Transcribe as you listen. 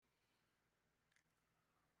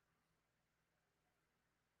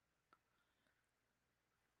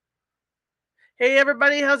Hey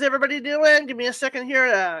everybody, how's everybody doing? Give me a second here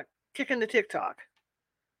to kick into TikTok.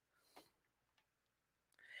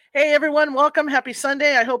 Hey everyone, welcome. Happy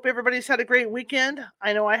Sunday. I hope everybody's had a great weekend.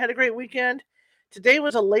 I know I had a great weekend. Today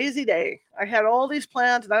was a lazy day. I had all these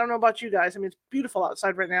plans, and I don't know about you guys. I mean, it's beautiful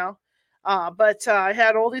outside right now. But I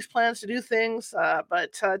had all these plans to do things, but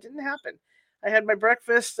it didn't happen. I had my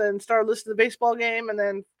breakfast and started listening to the baseball game and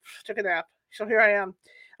then took a nap. So here I am.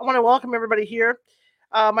 I want to welcome everybody here.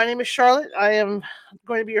 My name is Charlotte. I am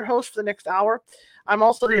going to be your host for the next hour. I'm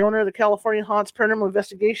also the owner of the California Haunts Paranormal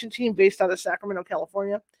Investigation Team based out of Sacramento,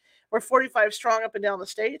 California. We're 45 strong up and down the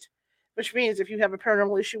state, which means if you have a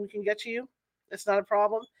paranormal issue, we can get to you. It's not a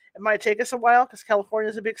problem. It might take us a while because California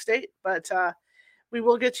is a big state, but we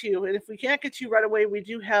will get to you. And if we can't get to you right away, we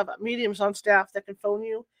do have mediums on staff that can phone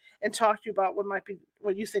you and talk to you about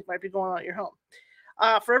what you think might be going on at your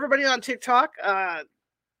home. For everybody on TikTok,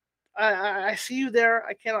 I see you there.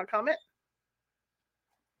 I cannot comment.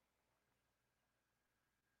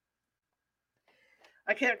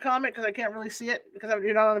 I can't comment because I can't really see it because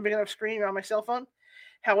you're not on a big enough screen. You're on my cell phone.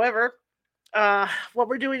 However, what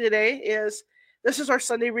we're doing today is this is our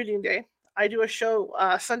Sunday reading day. I do a show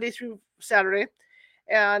Sunday through Saturday,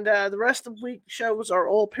 and the rest of the week shows are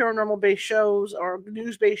all paranormal-based shows or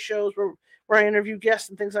news-based shows where I interview guests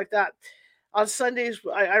and things like that. On Sundays,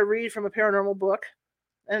 I read from a paranormal book,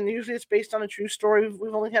 and usually it's based on a true story.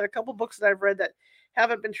 We've only had a couple books that I've read that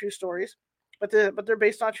haven't been true stories, but they're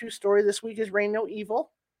based on a true story. This week is Rain No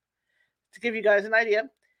Evil, to give you guys an idea.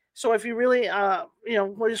 So if you really,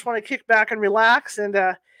 we just want to kick back and relax and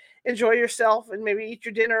enjoy yourself and maybe eat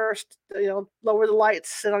your dinner, or, lower the lights,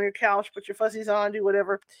 sit on your couch, put your fuzzies on, do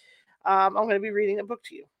whatever. I'm going to be reading a book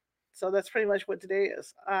to you. So that's pretty much what today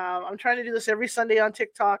is. I'm trying to do this every Sunday on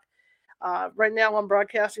TikTok. Right now I'm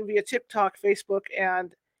broadcasting via TikTok, Facebook,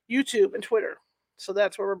 and YouTube and Twitter. So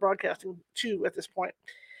that's where we're broadcasting to at this point.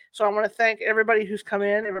 So I want to thank everybody who's come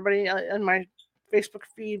in, everybody in my Facebook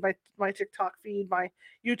feed, my TikTok feed, my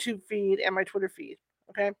YouTube feed, and my Twitter feed.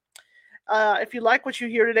 Okay. If you like what you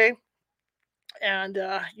hear today and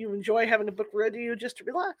you enjoy having a book read to you just to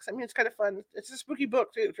relax, I mean, it's kind of fun. It's a spooky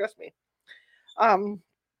book, too, trust me.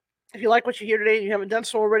 If you like what you hear today and you haven't done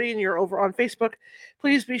so already and you're over on Facebook,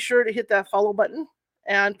 please be sure to hit that follow button.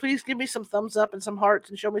 And please give me some thumbs up and some hearts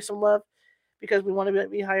and show me some love because we want to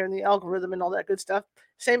be higher in the algorithm and all that good stuff.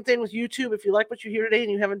 Same thing with YouTube. If you like what you hear today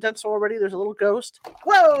and you haven't done so already, there's a little ghost.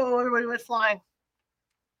 Whoa, everybody went flying.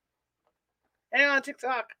 Hang on,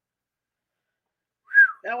 TikTok.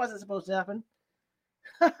 That wasn't supposed to happen.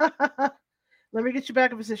 Let me get you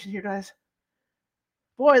back in position here, guys.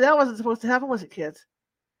 Boy, that wasn't supposed to happen, was it, kids?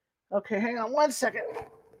 Okay, hang on 1 second.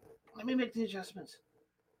 Let me make the adjustments.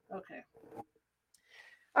 Okay.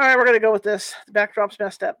 All right, we're going to go with this. The backdrop's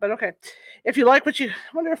messed up, but okay. If you like what you...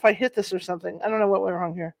 I wonder if I hit this or something. I don't know what went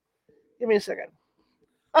wrong here. Give me a second.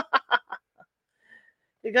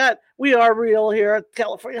 We are real here at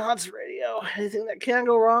California Haunts Radio. Anything that can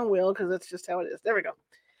go wrong will, because that's just how it is. There we go.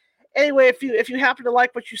 Anyway, if you happen to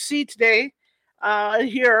like what you see today,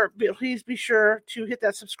 here, please be sure to hit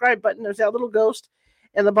that subscribe button. There's that little ghost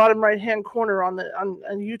in the bottom right hand corner on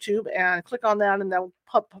YouTube, and click on that, and that'll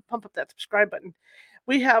pump up that subscribe button.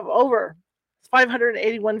 We have over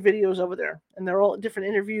 581 videos over there, and they're all different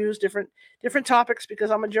interviews, different topics. Because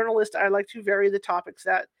I'm a journalist, I like to vary the topics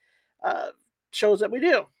that shows that we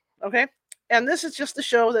do. Okay, and this is just the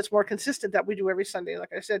show that's more consistent that we do every Sunday.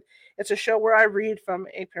 Like I said, it's a show where I read from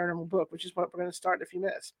a paranormal book, which is what we're going to start in a few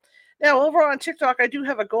minutes. Now, over on TikTok, I do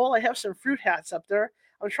have a goal. I have some fruit hats up there.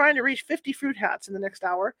 I'm trying to reach 50 fruit hats in the next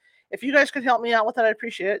hour. If you guys could help me out with that, I'd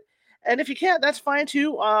appreciate it. And if you can't, that's fine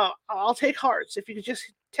too. I'll take hearts. If you could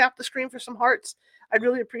just tap the screen for some hearts, I'd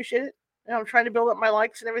really appreciate it. And I'm trying to build up my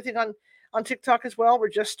likes and everything on TikTok as well. We're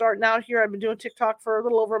just starting out here. I've been doing TikTok for a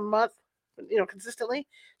little over a month, consistently.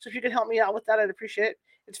 So if you could help me out with that, I'd appreciate it.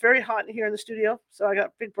 It's very hot in here in the studio, so I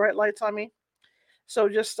got big bright lights on me. So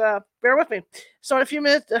just bear with me. So in a few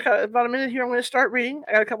minutes, about a minute here, I'm going to start reading.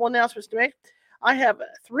 I got a couple announcements to make. I have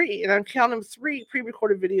 3, and I'm counting 3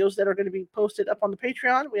 pre-recorded videos that are going to be posted up on the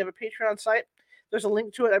Patreon. We have a Patreon site. There's a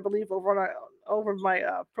link to it, I believe, over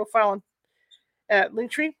my profile at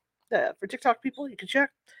Linktree for TikTok people. You can check.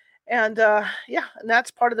 And and that's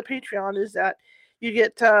part of the Patreon is that you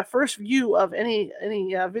get first view of any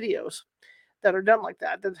videos that are done like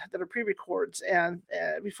that are pre-records and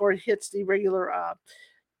before it hits the regular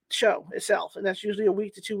show itself, and that's usually a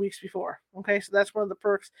week to 2 weeks before. Okay, so that's one of the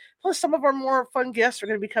perks. Plus, some of our more fun guests are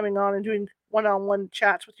going to be coming on and doing one-on-one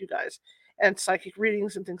chats with you guys and psychic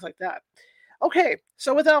readings and things like that. Okay,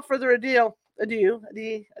 so without further ado, I'm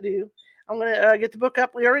going to get the book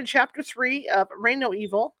up. We are in chapter 3 of Rain No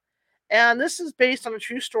Evil, And this is based on a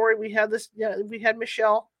true story. We had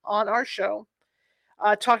Michele on our show,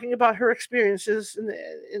 talking about her experiences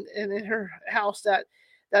in her house that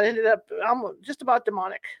ended up just about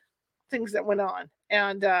demonic things that went on,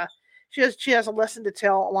 and she has a lesson to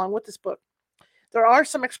tell along with this book. There are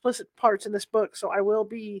some explicit parts in this book, so I will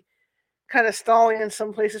be kind of stalling in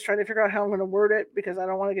some places trying to figure out how I'm going to word it, because I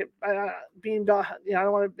don't want to get beamed off. I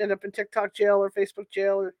don't want to end up in TikTok jail or Facebook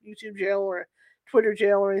jail or YouTube jail or Twitter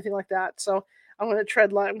jail or anything like that. So I'm going to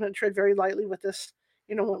tread very lightly with this,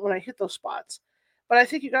 when I hit those spots. But I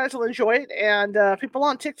think you guys will enjoy it, and people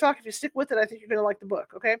on TikTok, if you stick with it, I think you're going to like the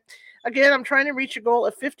book. Okay. Again, I'm trying to reach a goal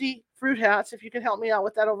of 50 fruit hats. If you can help me out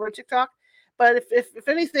with that over on TikTok. But if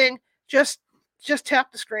anything, just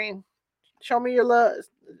tap the screen. Show me your love.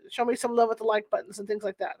 Show me some love with the like buttons and things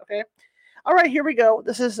like that. Okay. All right, here we go.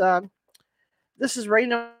 This is right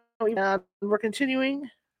now. We're continuing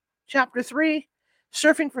chapter 3,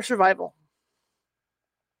 surfing for survival.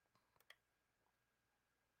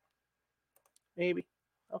 Maybe.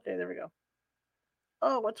 Okay, there we go.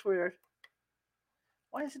 Oh, what's weird?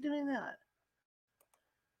 Why is it doing that?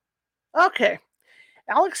 Okay.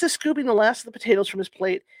 Alex is scooping the last of the potatoes from his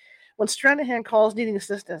plate when Stranahan calls needing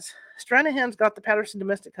assistance. Stranahan's got the Patterson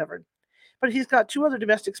domestic covered, but he's got 2 other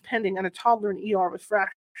domestics pending and a toddler in ER with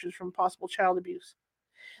fractures from possible child abuse.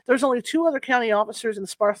 There's only 2 other county officers in the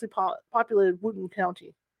sparsely populated Wootton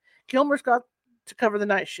County. Gilmer's got to cover the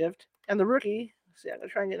night shift, and the rookie. See, I'm gonna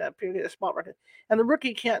try and get up here, get a spot record. And the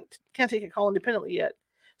rookie can't take a call independently yet,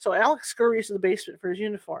 so Alex scurries to the basement for his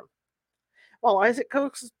uniform. While Isaac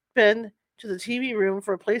coaxes Ben to the TV room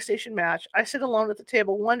for a PlayStation match, I sit alone at the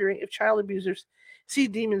table wondering if child abusers see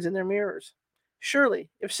demons in their mirrors. Surely,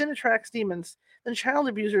 if sin attracts demons, then child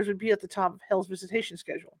abusers would be at the top of hell's visitation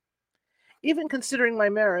schedule. Even considering my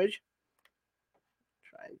marriage,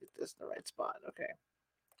 try and get this in the right spot. Okay.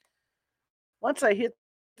 Once I hit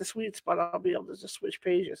the sweet spot, I'll be able to just switch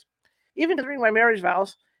pages. Even considering my marriage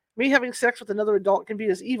vows, me having sex with another adult can be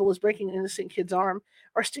as evil as breaking an innocent kid's arm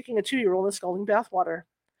or sticking a 2-year-old in scalding bathwater.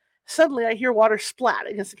 Suddenly, I hear water splat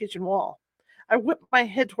against the kitchen wall. I whip my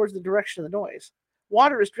head towards the direction of the noise.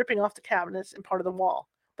 Water is dripping off the cabinets and part of the wall,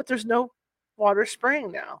 but there's no water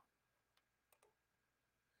spraying now.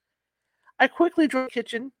 I quickly draw the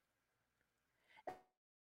kitchen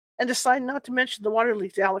and decide not to mention the water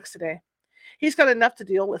leak to Alex today. He's got enough to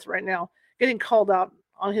deal with right now, getting called out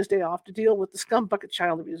on his day off to deal with the scumbucket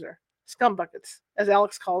child abuser. Scumbuckets, as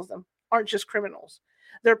Alex calls them, aren't just criminals.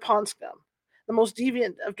 They're pond scum, the most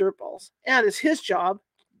deviant of dirtballs, and it's his job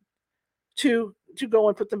to go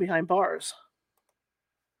and put them behind bars.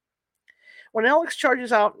 When Alex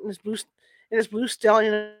charges out in his blue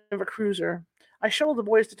stallion of a cruiser, I shuttle the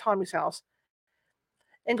boys to Tommy's house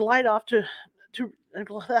and glide off to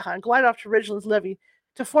Ridgeland's levee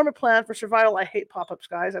to form a plan for survival. I hate pop-ups,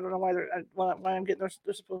 guys. I don't know why I'm getting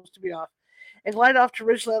they're supposed to be off. And glide off to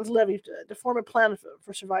Ridgeland's levee to form a plan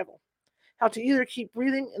for survival. How to either keep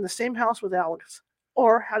breathing in the same house with Alex,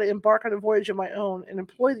 or how to embark on a voyage of my own and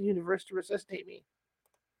employ the universe to resuscitate me.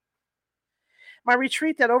 My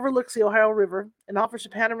retreat that overlooks the Ohio River and offers a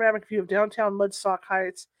panoramic view of downtown Mudsock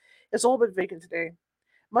Heights is all but vacant today.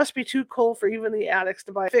 Must be too cold for even the addicts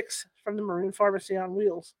to buy a fix from the Maroon Pharmacy on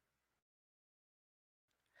wheels.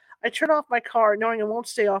 I turn off my car knowing I won't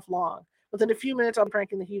stay off long. Within a few minutes, I'm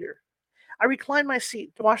cranking the heater. I recline my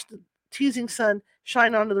seat to watch the teasing sun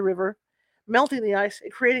shine onto the river, melting the ice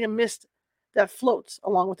and creating a mist that floats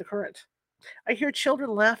along with the current. I hear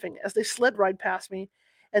children laughing as they sled ride past me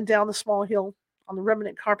and down the small hill on the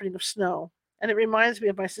remnant carpeting of snow, and it reminds me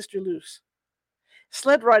of my sister Luce.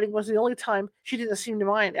 Sled riding was the only time she didn't seem to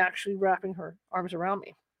mind actually wrapping her arms around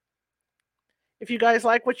me. If you guys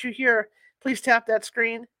like what you hear, please tap that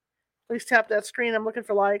screen. Please tap that screen. I'm looking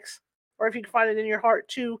for likes. Or if you can find it in your heart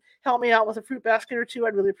to help me out with a fruit basket or 2,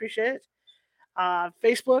 I'd really appreciate it.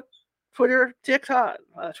 Facebook, Twitter, TikTok.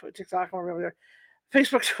 TikTok, over there.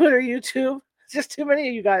 Facebook, Twitter, YouTube. It's just too many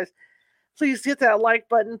of you guys. Please hit that like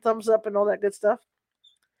button, thumbs up, and all that good stuff.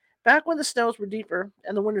 Back when the snows were deeper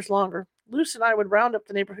and the winters longer, Luce and I would round up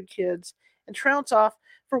the neighborhood kids and trounce off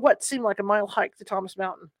for what seemed like a mile hike to Thomas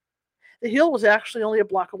Mountain. The hill was actually only a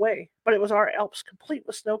block away, but it was our Alps, complete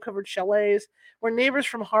with snow-covered chalets, where neighbors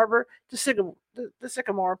from Harbor to the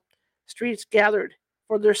Sycamore streets gathered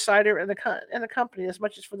for their cider and the company as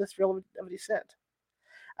much as for the thrill of a descent.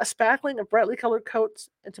 A spackling of brightly colored coats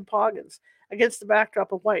and toboggans against the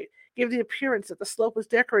backdrop of white gave the appearance that the slope was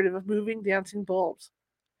decorated with moving, dancing bulbs.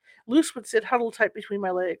 Luce would sit huddled tight between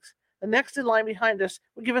my legs. The next in line behind us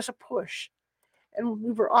would give us a push, and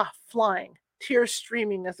we were off, flying, tears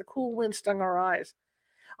streaming as the cool wind stung our eyes.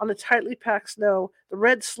 On the tightly packed snow, the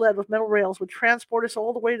red sled with metal rails would transport us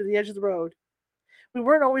all the way to the edge of the road. We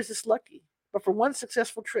weren't always this lucky, but for one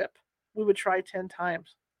successful trip, we would try 10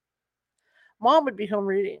 times. Mom would be home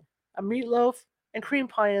reading, a meatloaf and cream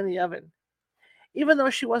pie in the oven. Even though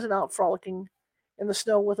she wasn't out frolicking in the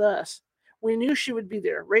snow with us, we knew she would be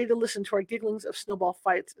there, ready to listen to our gigglings of snowball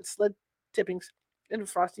fights and sled tippings in a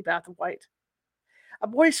frosty bath of white. A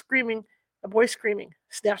boy screaming, a boy screaming,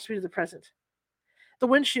 snaps me to the present. The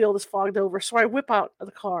windshield is fogged over, so I whip out of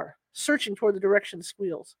the car, searching toward the direction it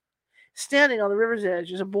squeals. Standing on the river's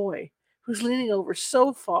edge is a boy who's leaning over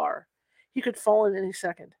so far he could fall in any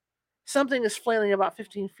second. Something is flailing about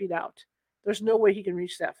 15 feet out. There's no way he can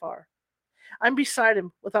reach that far. I'm beside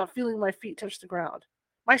him without feeling my feet touch the ground.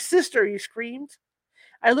 My sister, he screamed.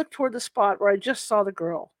 I look toward the spot where I just saw the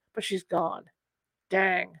girl, but she's gone.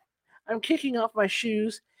 Dang. I'm kicking off my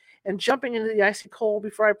shoes and jumping into the icy cold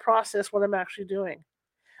before I process what I'm actually doing.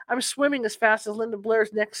 I'm swimming as fast as Linda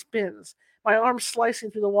Blair's neck spins, my arms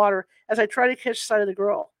slicing through the water as I try to catch sight of the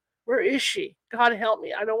girl. Where is she? God help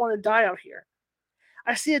me, I don't want to die out here.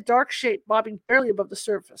 I see a dark shape bobbing barely above the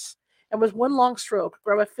surface, and with one long stroke,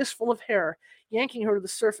 grab a fistful of hair, yanking her to the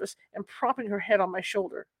surface and propping her head on my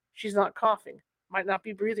shoulder. She's not coughing, might not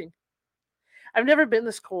be breathing. I've never been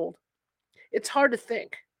this cold. It's hard to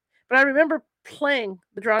think, but I remember playing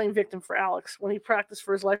the drowning victim for Alex when he practiced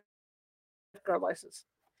for his lifeguard license.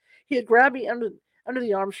 He had grabbed me under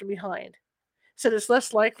the arms from behind, said it's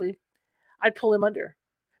less likely I'd pull him under,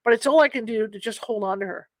 but it's all I can do to just hold on to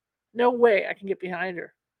her. No way I can get behind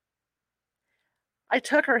her. I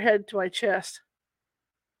tuck her head to my chest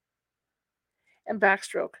and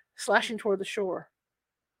backstroke, slashing toward the shore.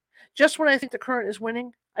 Just when I think the current is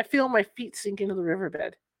winning, I feel my feet sink into the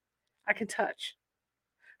riverbed. I can touch.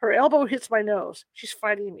 Her elbow hits my nose. She's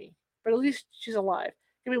fighting me, but at least she's alive.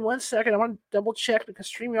 Give me 1 second. I want to double check because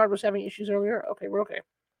StreamYard was having issues earlier. Okay, we're okay.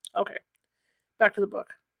 Okay, back to the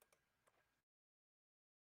book.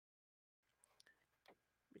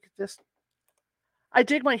 Look at this. I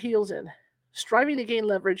dig my heels in, striving to gain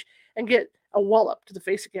leverage and get a wallop to the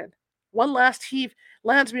face again. One last heave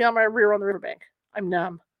lands me on my rear on the riverbank. I'm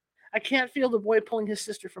numb. I can't feel the boy pulling his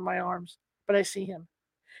sister from my arms, but I see him.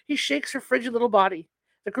 He shakes her frigid little body.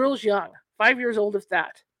 The girl's young, 5 years old if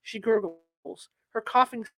that. She gurgles. Her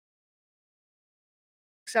coughing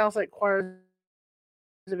sounds like choirs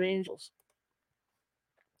of angels.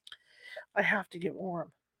 I have to get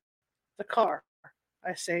warm. The car,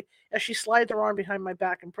 I say, as she slides her arm behind my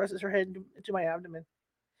back and presses her head into my abdomen.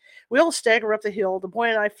 We all stagger up the hill, the boy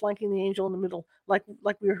and I flanking the angel in the middle, like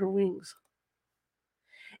we are her wings.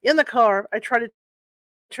 In the car, I try to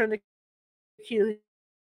turn the key to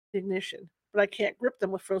the ignition, but I can't grip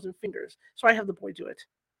them with frozen fingers, so I have the boy do it.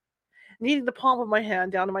 Kneading the palm of my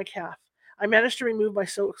hand down to my calf, I manage to remove my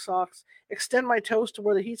soaked socks, extend my toes to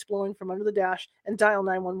where the heat's blowing from under the dash, and dial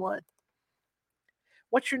 911.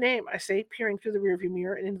 What's your name? I say, peering through the rearview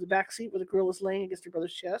mirror and into the back seat where the girl is laying against her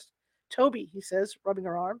brother's chest. Toby, he says, rubbing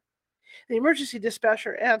her arm. The emergency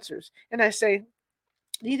dispatcher answers, and I say,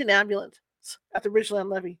 need an ambulance at the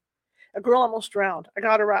Ridgeland levee. A girl almost drowned. I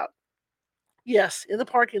got her out. Yes, in the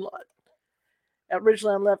parking lot at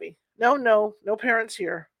Ridgeland levee. No parents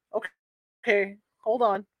here. Okay, hold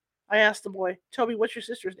on. I ask the boy, Toby, what's your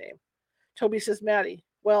sister's name? Toby says Maddie.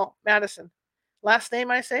 Well, Madison. Last name,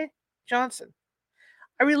 I say? Johnson.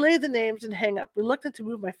 I relay the names and hang up, reluctant to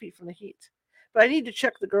move my feet from the heat. But I need to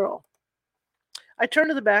check the girl. I turn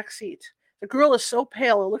to the back seat. The girl is so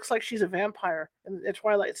pale it looks like she's a vampire in the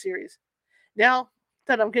Twilight series. Now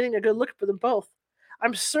that I'm getting a good look at them both,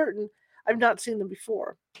 I'm certain I've not seen them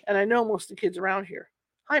before, and I know most of the kids around here.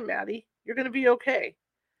 Hi, Maddie. You're going to be okay.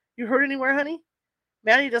 You hurt anywhere, honey?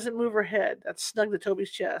 Maddie doesn't move her head. That's snug to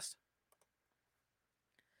Toby's chest.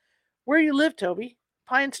 Where you live, Toby?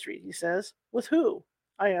 Pine Street, he says. With who?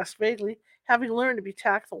 I ask vaguely, having learned to be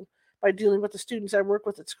tactful by dealing with the students I work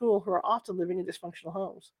with at school who are often living in dysfunctional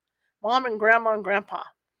homes. Mom and Grandma and Grandpa.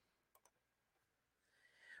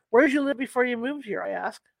 Where did you live before you moved here? I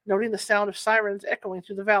ask, noting the sound of sirens echoing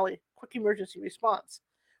through the valley. Quick emergency response.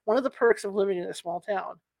 One of the perks of living in a small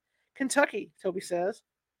town. Kentucky, Toby says.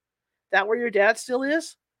 That where your dad still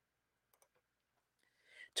is?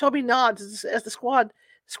 Toby nods as the squad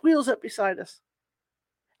squeals up beside us.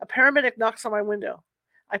 A paramedic knocks on my window.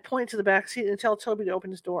 I point to the back seat and tell Toby to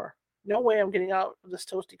open his door. No way I'm getting out of this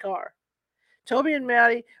toasty car. Toby and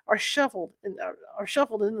Maddie are shuffled into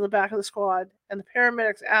the back of the squad, and the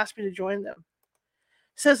paramedics ask me to join them.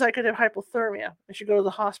 Says I could have hypothermia and should go to the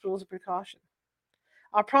hospital as a precaution.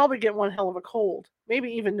 I'll probably get one hell of a cold,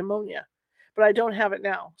 maybe even pneumonia, but I don't have it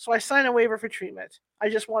now, so I sign a waiver for treatment. I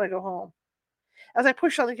just want to go home. As I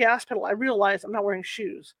push on the gas pedal, I realize I'm not wearing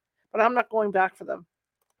shoes, but I'm not going back for them.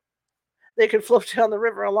 They could float down the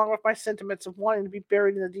river along with my sentiments of wanting to be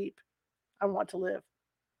buried in the deep. I want to live.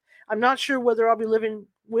 I'm not sure whether I'll be living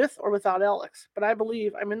with or without Alex, but I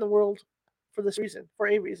believe I'm in the world for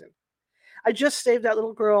a reason. I just saved that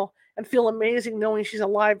little girl and feel amazing knowing she's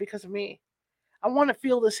alive because of me. I want to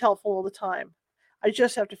feel this helpful all the time. I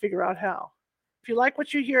just have to figure out how. If you like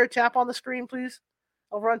what you hear, tap on the screen, please.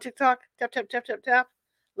 Over on TikTok, tap, tap, tap, tap, tap.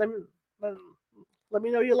 Let me, let, let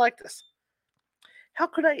me know you like this. How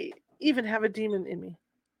could I even have a demon in me?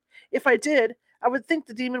 If I did, I would think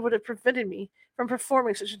the demon would have prevented me from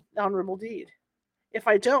performing such an honorable deed. If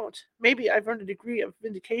I don't, maybe I've earned a degree of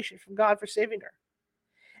vindication from God for saving her.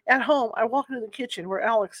 At home, I walk into the kitchen where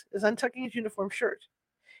Alex is untucking his uniform shirt.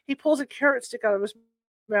 He pulls a carrot stick out of his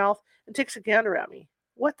mouth and takes a gander at me.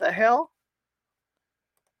 What the hell?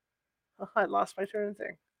 Oh, I lost my turn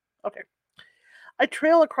thing. Okay. I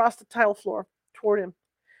trail across the tile floor toward him,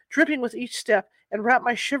 dripping with each step, and wrap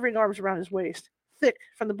my shivering arms around his waist, thick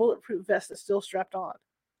from the bulletproof vest that's still strapped on.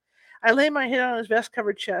 I lay my head on his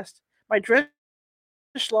vest-covered chest, my dress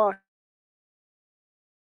schlock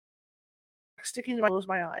sticking to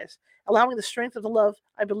my eyes, allowing the strength of the love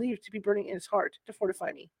I believe to be burning in his heart to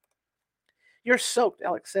fortify me. You're soaked,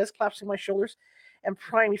 Alex says, clasping my shoulders and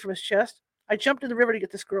prying me from his chest. I jumped in the river to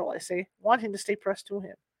get this girl, I say, wanting to stay pressed to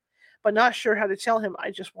him, but not sure how to tell him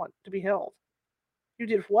I just want to be held. You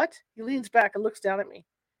did what? He leans back and looks down at me.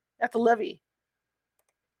 At the levee.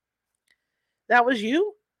 That was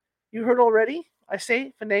you? You heard already? I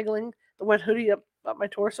say, finagling the wet hoodie up my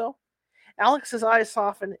torso. Alex's eyes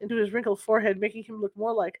soften into his wrinkled forehead, making him look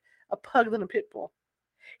more like a pug than a pit bull.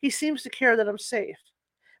 He seems to care that I'm safe,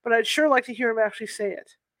 but I'd sure like to hear him actually say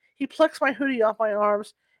it. He plucks my hoodie off my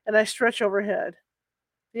arms, and I stretch overhead.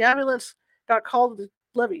 The ambulance got called to the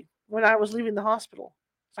levee when I was leaving the hospital.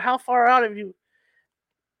 So how far out you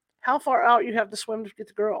have to swim to get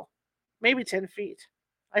the girl? Maybe 10 feet.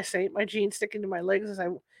 I say, my jeans sticking to my legs as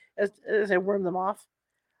I worm them off.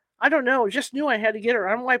 I don't know, just knew I had to get her.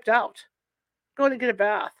 I'm wiped out. Going to get a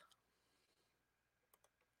bath.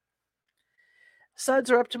 Suds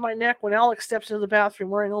are up to my neck when Alex steps into the bathroom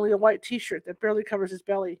wearing only a white t-shirt that barely covers his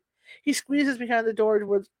belly. He squeezes behind the door to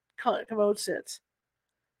where the commode sits.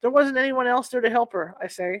 There wasn't anyone else there to help her, I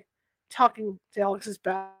say, talking to Alex's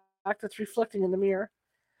back that's reflecting in the mirror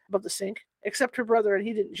above the sink, except her brother, and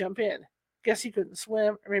he didn't jump in. Guess he couldn't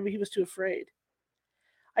swim, or maybe he was too afraid.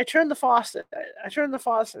 I turned the faucet,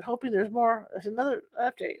 hoping there's more. There's another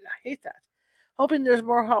update. I hate that. Hoping there's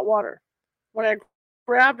more hot water. When I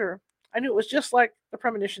grabbed her, I knew it was just like the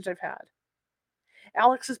premonitions I've had.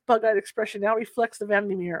 Alex's bug-eyed expression now reflects the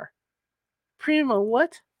vanity mirror. Primo,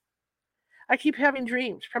 what? I keep having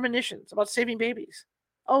dreams, premonitions, about saving babies.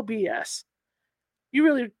 Oh, BS. You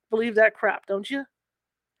really believe that crap, don't you?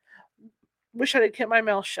 Wish I'd kept my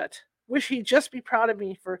mouth shut. Wish he'd just be proud of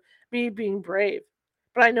me for me being brave.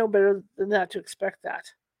 But I know better than that to expect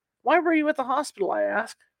that. Why were you at the hospital, I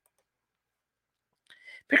ask,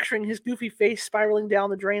 picturing his goofy face spiraling down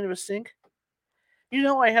the drain of a sink. You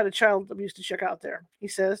know I had a child abuse to check out there, he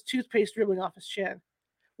says, toothpaste dribbling off his chin.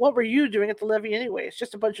 What were you doing at the levee anyway? It's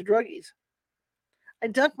just a bunch of druggies. I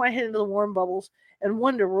dunk my head into the warm bubbles and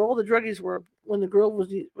wonder where all the druggies were when the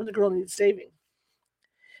girl needed saving.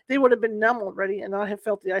 They would have been numb already and not have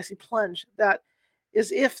felt the icy plunge. That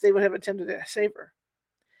is if they would have attempted to save her.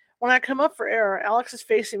 When I come up for air, Alex is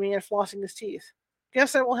facing me and flossing his teeth.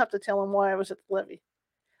 Guess I will have to tell him why I was at the levee.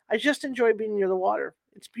 I just enjoy being near the water.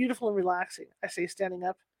 It's beautiful and relaxing, I say, standing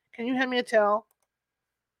up. Can you hand me a towel?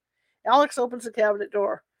 Alex opens the cabinet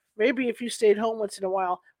door. Maybe if you stayed home once in a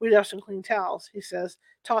while, we'd have some clean towels, he says,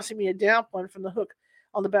 tossing me a damp one from the hook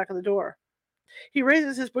on the back of the door. He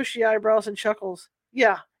raises his bushy eyebrows and chuckles.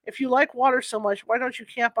 Yeah, if you like water so much, why don't you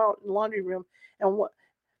camp out in the laundry room and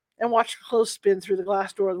watch the clothes spin through the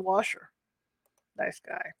glass door of the washer? Nice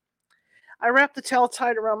guy. I wrap the towel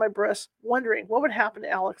tight around my breast, wondering what would happen to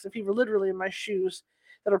Alex if he were literally in my shoes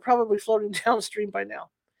that are probably floating downstream by now.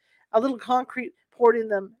 A little concrete poured in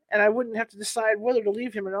them, and I wouldn't have to decide whether to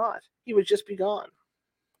leave him or not. He would just be gone.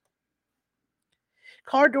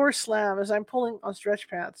 Car doors slam as I'm pulling on stretch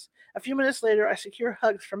pants. A few minutes later, I secure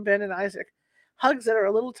hugs from Ben and Isaac, hugs that are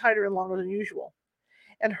a little tighter and longer than usual,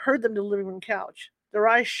 and herd them to the living room couch. Their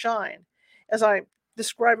eyes shine as I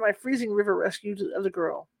describe my freezing river rescue of the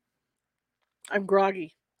girl. I'm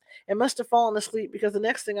groggy and must have fallen asleep because the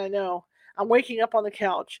next thing I know, I'm waking up on the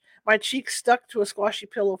couch, my cheeks stuck to a squashy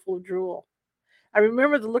pillow full of drool. I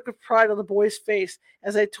remember the look of pride on the boy's face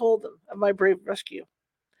as I told them of my brave rescue.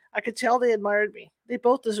 I could tell they admired me. They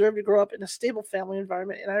both deserved to grow up in a stable family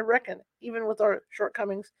environment, and I reckon, even with our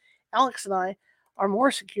shortcomings, Alex and I are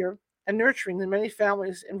more secure and nurturing than many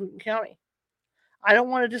families in Wheaton County. I don't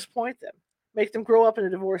want to disappoint them, make them grow up in a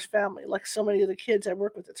divorced family like so many of the kids I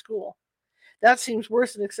work with at school. That seems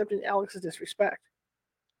worse than accepting Alex's disrespect.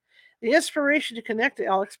 The inspiration to connect to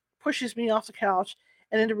Alex pushes me off the couch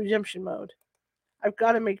and into redemption mode. I've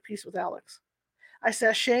got to make peace with Alex. I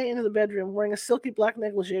sashay into the bedroom wearing a silky black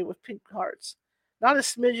negligee with pink hearts, not a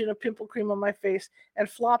smidgen of pimple cream on my face, and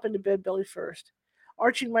flop into bed belly first,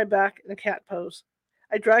 arching my back in a cat pose.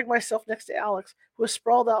 I drag myself next to Alex, who is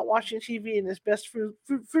sprawled out watching TV in his best Fruit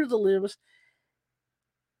of the Looms,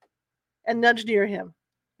 and nudge near him.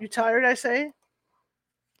 You tired, I say,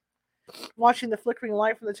 watching the flickering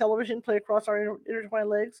light from the television play across our intertwined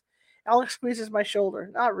legs. Alex squeezes my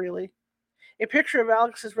shoulder. Not really. A picture of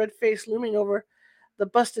Alex's red face looming over the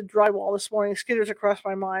busted drywall this morning skitters across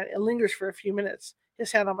my mind and lingers for a few minutes,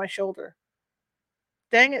 his hand on my shoulder.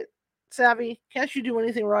 Dang it, Savvy, can't you do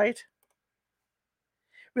anything right?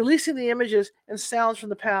 Releasing the images and sounds from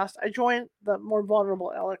the past, I join the more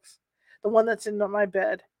vulnerable Alex, the one that's in my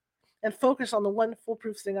bed, and focus on the one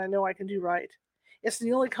foolproof thing I know I can do right. It's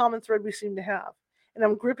the only common thread we seem to have, and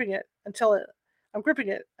I'm gripping it until the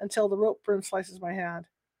rope burn slices my hand.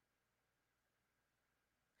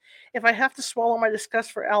 If I have to swallow my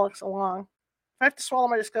disgust for Alex in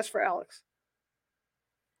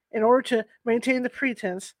order to maintain the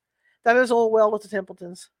pretense, that is all well with the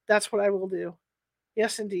Templetons. That's what I will do.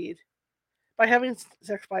 Yes, indeed. If by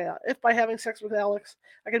having sex with Alex,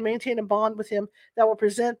 I can maintain a bond with him that will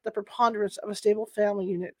present the preponderance of a stable family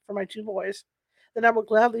unit for my two boys, then I will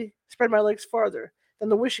gladly spread my legs farther than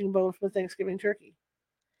the wishing bone from the Thanksgiving turkey.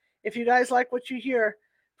 If you guys like what you hear,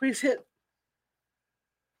 please hit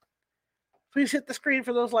the screen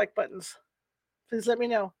for those like buttons. Please let me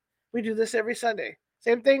know. We do this every Sunday.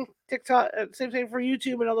 Same thing, TikTok, same thing for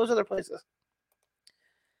YouTube and all those other places.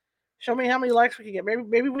 Show me how many likes we can get.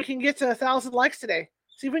 Maybe we can get to 1,000 likes today.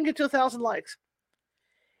 See if we can get to 1,000 likes.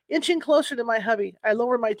 Inching closer to my hubby, I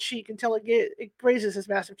lower my cheek until it grazes his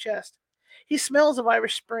massive chest. He smells of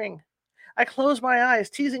Irish Spring. I close my eyes,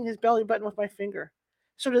 teasing his belly button with my finger.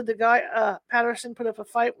 So did the guy, Patterson, put up a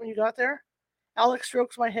fight when you got there? Alex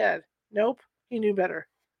strokes my head. Nope, he knew better.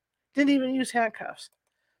 Didn't even use handcuffs.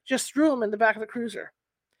 Just threw him in the back of the cruiser.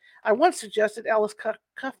 I once suggested Alice cuff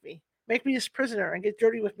me, make me his prisoner, and get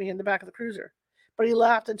dirty with me in the back of the cruiser. But he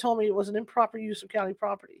laughed and told me it was an improper use of county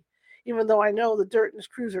property, even though I know the dirt in his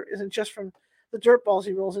cruiser isn't just from the dirt balls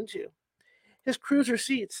he rolls into. His cruiser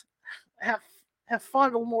seats have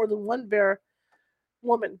fondled more than one bare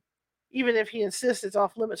woman, even if he insists it's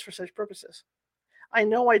off limits for such purposes. I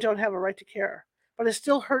know I don't have a right to care, but it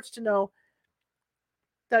still hurts to know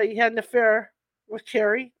that he had an affair with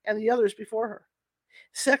Carrie and the others before her.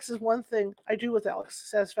 Sex is one thing I do with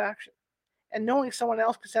Alex's satisfaction, and knowing someone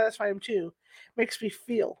else can satisfy him too makes me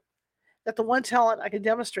feel that the one talent I can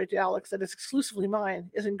demonstrate to Alex that is exclusively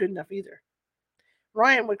mine isn't good enough either.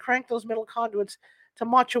 Ryan would crank those metal conduits to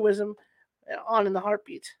machoism on in the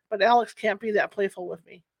heartbeat, but Alex can't be that playful with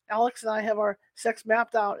me. Alex and I have our sex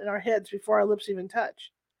mapped out in our heads before our lips even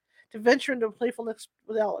touch. To venture into playfulness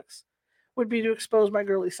with Alex would be to expose my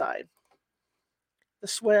girly side.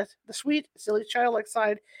 The sweet, silly, childlike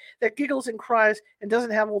side that giggles and cries and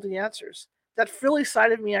doesn't have all the answers. That frilly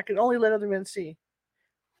side of me I can only let other men see.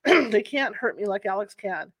 They can't hurt me like Alex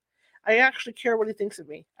can. I actually care what he thinks of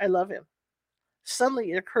me. I love him.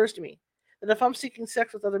 Suddenly it occurs to me that if I'm seeking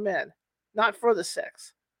sex with other men, not for the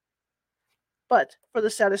sex, but for the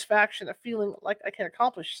satisfaction of feeling like I can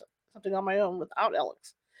accomplish something on my own without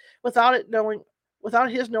Alex, without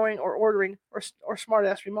his knowing or ordering or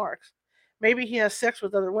smart-ass remarks. Maybe he has sex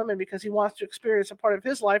with other women because he wants to experience a part of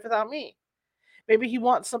his life without me. Maybe he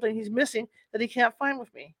wants something he's missing that he can't find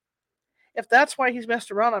with me. If that's why he's messed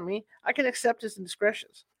around on me, I can accept his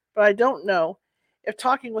indiscretions. But I don't know if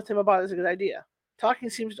talking with him about it is a good idea. Talking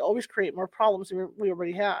seems to always create more problems than we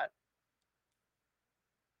already had.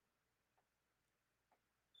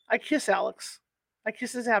 I kiss Alex. I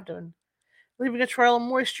kiss his abdomen, leaving a trail of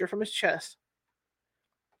moisture from his chest,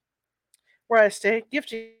 where I stay,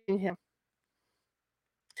 gifting him.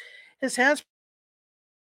 His hands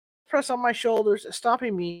press on my shoulders,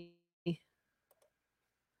 stopping me.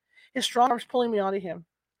 His strong arms pulling me onto him.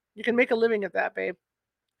 You can make a living at that, babe.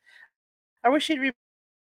 I wish he'd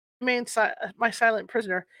remain my silent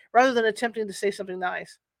prisoner rather than attempting to say something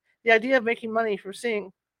nice. The idea of making money from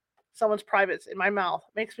seeing someone's privates in my mouth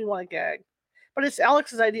makes me want to gag. But it's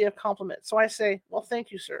Alex's idea of compliment, so I say, well, thank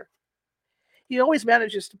you, sir. He always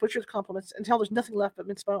manages to butcher the compliments until there's nothing left but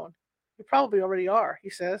minced bone. You probably already are, he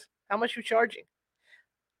says. How much you charging?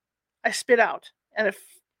 I spit out, and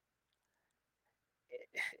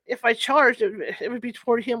if I charged, it would be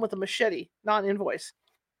toward him with a machete, not an invoice.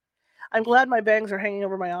 I'm glad my bangs are hanging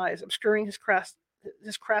over my eyes, obscuring his crass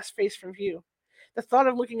face from view. The thought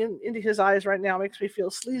of looking into his eyes right now makes me feel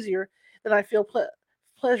sleazier than I feel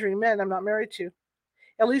pleasuring men I'm not married to.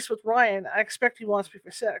 At least with Ryan, I expect he wants me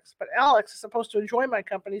for sex. But Alex is supposed to enjoy my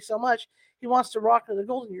company so much he wants to rock into the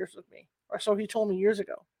golden years with me. Or so he told me years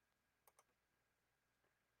ago.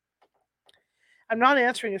 I'm not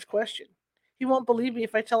answering his question. He won't believe me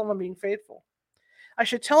if I tell him I'm being faithful. I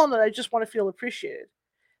should tell him that I just want to feel appreciated,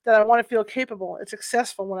 that I want to feel capable and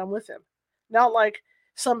successful when I'm with him. Not like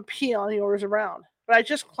some peon he orders around. But I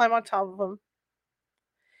just climb on top of him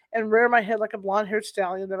and rear my head like a blonde-haired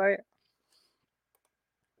stallion that I.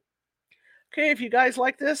 Okay, if you guys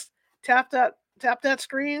like this, tap that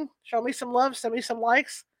screen, show me some love, send me some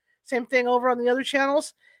likes. Same thing over on the other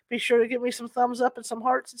channels. Be sure to give me some thumbs up and some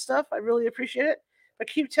hearts and stuff. I really appreciate it. But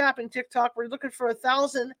keep tapping TikTok. We're looking for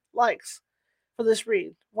 1,000 likes for this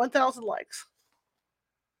read. 1,000 likes.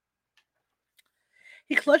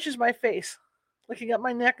 He clutches my face, licking up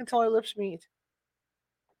my neck until our lips meet.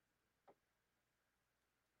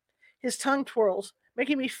 His tongue twirls,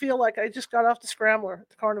 making me feel like I just got off the scrambler at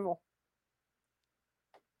the carnival.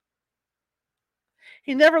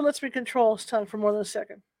 He never lets me control his tongue for more than a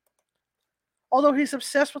second. Although he's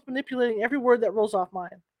obsessed with manipulating every word that rolls off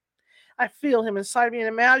mine. I feel him inside me and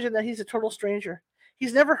imagine that he's a total stranger.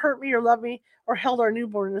 He's never hurt me or loved me or held our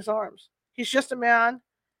newborn in his arms. He's just a man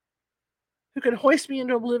who can hoist me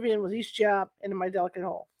into oblivion with each jab into my delicate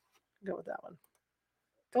hole. Go with that one.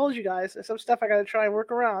 Told you guys, there's some stuff I gotta try and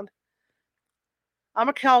work around. I'm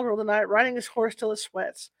a cowgirl tonight, riding his horse till it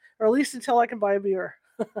sweats, or at least until I can buy a beer.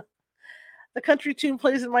 The country tune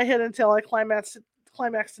plays in my head until I climax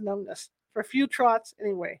to numbness. For a few trots,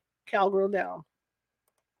 anyway. Cowgirl down.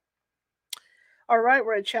 All right,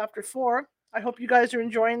 we're at chapter 4. I hope you guys are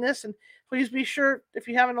enjoying this, and please be sure, if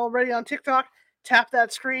you haven't already on TikTok, tap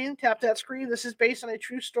that screen. This is based on a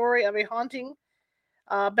true story of a haunting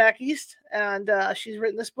back east, and she's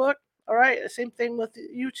written this book. All right, same thing with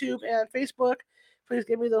YouTube and Facebook. Please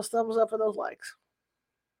give me those thumbs up and those likes.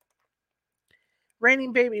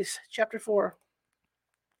 Raining Babies, chapter 4.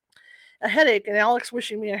 A headache and Alex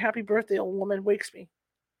wishing me a happy birthday, old woman, wakes me.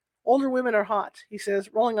 Older women are hot, he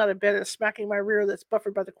says, rolling out of bed and smacking my rear that's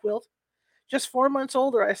buffered by the quilt. Just 4 months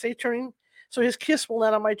older, I say, turning so his kiss will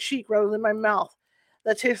land on my cheek rather than my mouth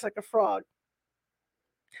that tastes like a frog.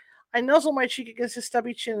 I nuzzle my cheek against his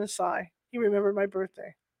stubby chin and sigh. He remembered my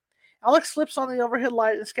birthday. Alex flips on the overhead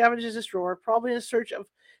light and scavenges his drawer, probably in search of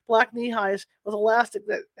black knee-highs with elastic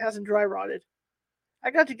that hasn't dry-rotted. I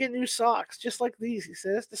got to get new socks, just like these, he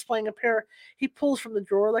says, displaying a pair he pulls from the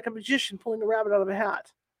drawer like a magician pulling a rabbit out of a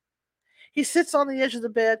hat. He sits on the edge of the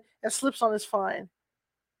bed and slips on his fine.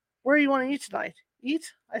 Where do you want to eat tonight?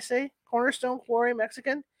 Eat, I say. Cornerstone Quarry,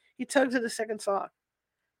 Mexican. He tugs at his second sock.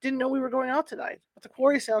 Didn't know we were going out tonight, but the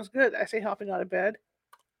quarry sounds good, I say, hopping out of bed.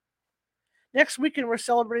 Next weekend, we're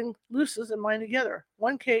celebrating Luce's and mine together.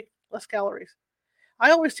 1 cake, less calories. I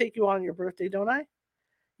always take you on your birthday, don't I?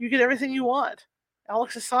 You get everything you want.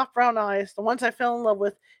 Alex's soft brown eyes, the ones I fell in love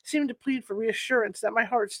with, seem to plead for reassurance that my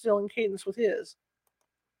heart's still in cadence with his.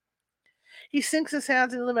 He sinks his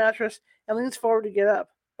hands into the mattress and leans forward to get up,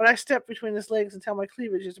 but I step between his legs until my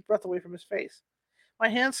cleavage is a breath away from his face. My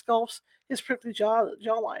hand sculpts his prickly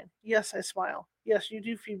jawline. Yes, I smile. Yes, you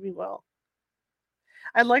do feed me well.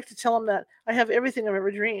 I'd like to tell him that I have everything I've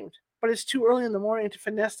ever dreamed, but it's too early in the morning to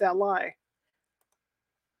finesse that lie.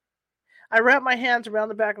 I wrap my hands around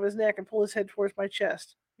the back of his neck and pull his head towards my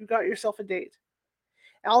chest. You got yourself a date.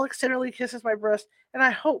 Alex tenderly kisses my breast, and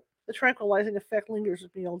I hope the tranquilizing effect lingers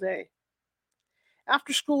with me all day.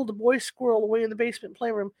 After school, the boys squirrel away in the basement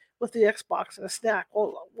playroom with the Xbox and a snack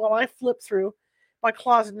while I flip through my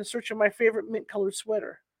closet in search of my favorite mint-colored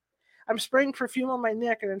sweater. I'm spraying perfume on my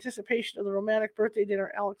neck in anticipation of the romantic birthday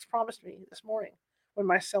dinner Alex promised me this morning when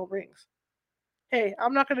my cell rings. Hey,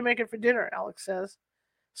 I'm not going to make it for dinner, Alex says.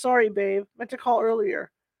 Sorry, babe. Meant to call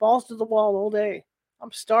earlier. Balls to the wall all day.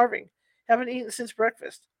 I'm starving. Haven't eaten since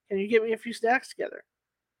breakfast. Can you get me a few snacks together?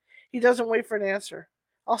 He doesn't wait for an answer.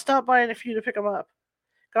 I'll stop by in a few to pick him up.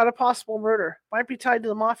 Got a possible murder. Might be tied to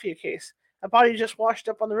the mafia case. A body just washed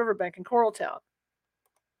up on the riverbank in Coraltown.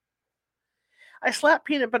 I slap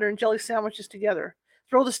peanut butter and jelly sandwiches together.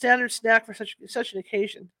 Throw the standard snack for such an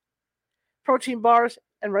occasion. Protein bars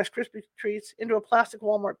and Rice Krispie treats into a plastic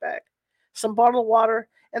Walmart bag. Some bottled water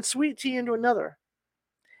and sweet tea into another.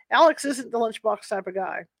 Alex isn't the lunchbox type of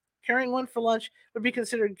guy. Carrying one for lunch would be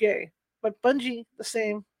considered gay, but bungee the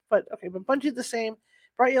same But Bungie the same.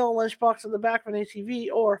 Bright yellow lunchbox on the back of an ATV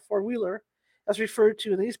or four-wheeler, as referred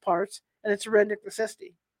to in these parts, and it's a redneck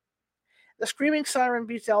necessity. The screaming siren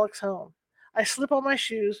beats Alex home. I slip on my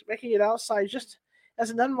shoes, making it outside just as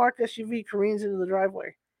an unmarked SUV careens into the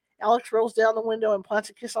driveway. Alex rolls down the window and plants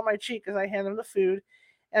a kiss on my cheek as I hand him the food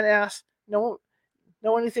and asks, Know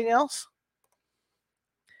anything else?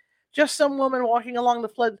 Just some woman walking along the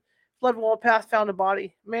flood wall path found a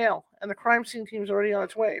body, male, and the crime scene team's already on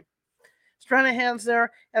its way. Stranahan's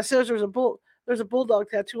there and says there's a bulldog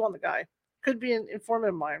tattoo on the guy. Could be an informant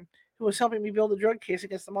of mine who was helping me build a drug case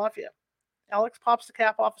against the mafia. Alex pops the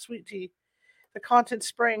cap off a sweet tea, the contents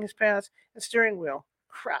spraying his pants and steering wheel.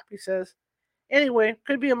 Crap, he says. Anyway,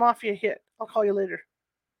 could be a mafia hit. I'll call you later.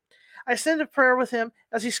 I send a prayer with him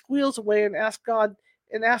as he squeals away and ask God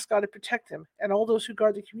to protect him and all those who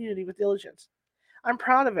guard the community with diligence. I'm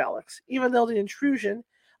proud of Alex, even though the intrusion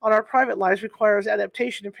on our private lives requires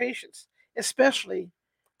adaptation and patience, especially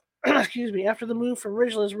after the move from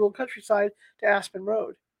Ridgeland's rural countryside to Aspen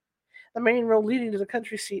Road, the main road leading to the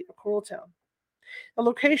country seat of Coraltown. The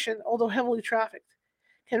location, although heavily trafficked,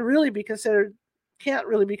 can't really be considered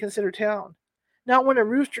town. Not when a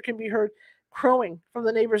rooster can be heard crowing from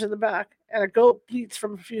the neighbors in the back and a goat bleats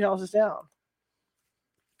from a few houses down.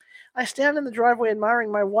 I stand in the driveway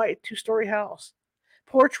admiring my white two-story house,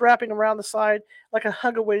 porch wrapping around the side like a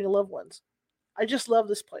hug awaiting loved ones. I just love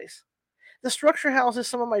this place. The structure houses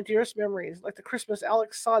some of my dearest memories, like the Christmas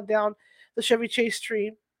Alex sawed down the Chevy Chase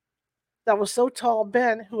tree that was so tall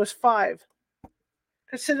Ben, who was 5,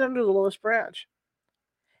 could sit under the lowest branch.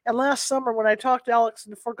 And last summer, when I talked Alex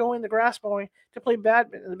into foregoing the grass mowing to play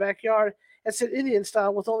badminton in the backyard and sit Indian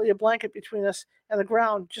style with only a blanket between us and the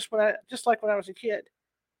ground, just like when I was a kid.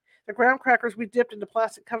 The graham crackers we dipped into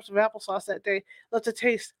plastic cups of applesauce that day left a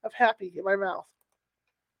taste of happy in my mouth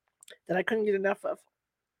that I couldn't get enough of.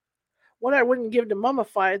 One I wouldn't give to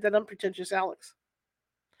mummify that unpretentious Alex.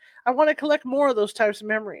 I want to collect more of those types of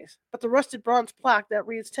memories, but the rusted bronze plaque that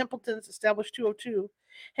reads Templeton's Established 202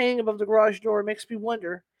 hanging above the garage door makes me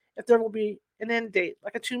wonder if there will be an end date,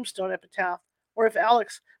 like a tombstone epitaph, or if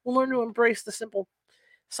Alex will learn to embrace the simple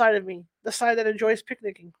side of me, the side that enjoys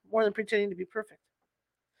picnicking more than pretending to be perfect.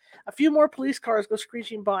 A few more police cars go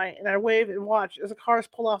screeching by, and I wave and watch as the cars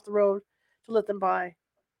pull off the road to let them by.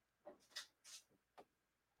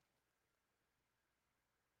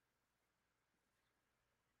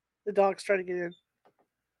 The dogs try to get in.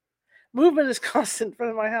 Movement is constant in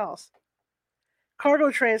front of my house.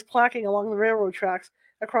 Cargo trains clacking along the railroad tracks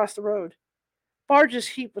across the road. Barges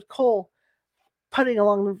heaped with coal putting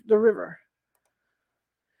along the river.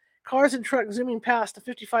 Cars and trucks zooming past the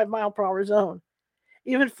 55-mile-per-hour zone.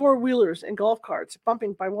 Even four-wheelers and golf carts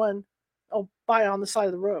bumping by on the side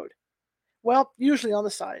of the road. Well, usually on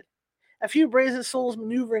the side. A few brazen souls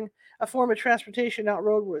maneuvering a form of transportation not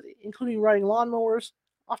roadworthy, including riding lawnmowers,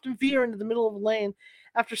 often veer into the middle of a lane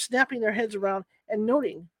after snapping their heads around and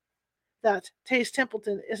noting that Taze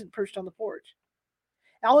Templeton isn't perched on the porch.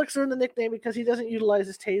 Alex earned the nickname because he doesn't utilize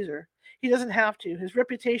his taser. He doesn't have to. His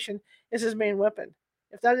reputation is his main weapon.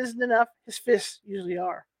 If that isn't enough, his fists usually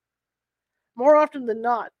are. More often than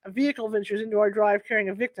not, a vehicle ventures into our drive carrying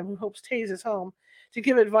a victim who hopes Taze is home to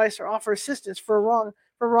give advice or offer assistance for a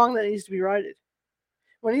wrong that needs to be righted.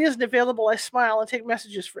 When he isn't available, I smile and take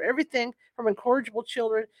messages for everything from incorrigible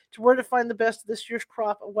children to where to find the best of this year's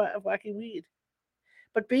crop of wacky weed.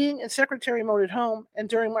 But being in secretary mode at home and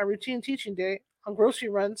during my routine teaching day, on grocery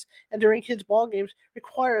runs, and during kids' ball games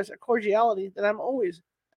requires a cordiality that I'm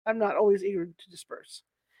not always eager to disperse.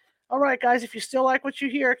 All right, guys, if you still like what you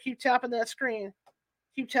hear, keep tapping that screen.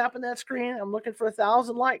 Keep tapping that screen. I'm looking for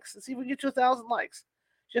 1,000 likes. Let's see if we can get to 1,000 likes.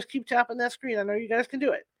 Just keep tapping that screen. I know you guys can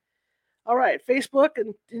do it. All right, Facebook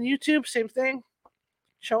and YouTube, same thing.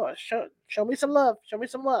 Show me some love. Show me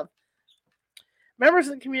some love. Members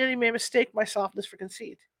of the community may mistake my softness for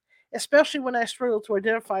conceit, especially when I struggle to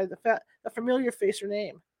identify the familiar face or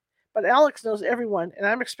name. But Alex knows everyone, and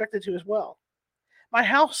I'm expected to as well. My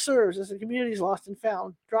house serves as the community's lost and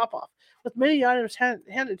found drop-off, with many items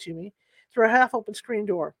handed to me through a half-open screen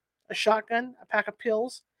door, a shotgun, a pack of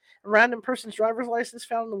pills, a random person's driver's license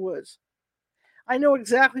found in the woods. I know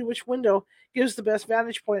exactly which window gives the best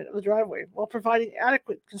vantage point of the driveway while providing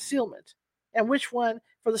adequate concealment, and which one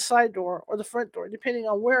for the side door or the front door, depending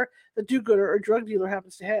on where the do-gooder or drug dealer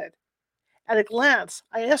happens to head. At a glance,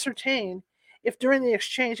 I ascertain if during the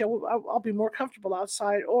exchange I'll be more comfortable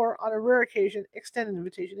outside or, on a rare occasion, extend an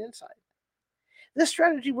invitation inside. This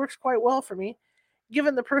strategy works quite well for me,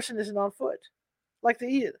 given the person isn't on foot. Like the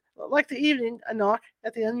evening, a knock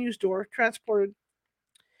at the unused door transported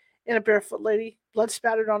in a barefoot lady, blood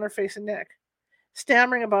spattered on her face and neck.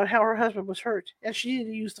 stammering about how her husband was hurt and she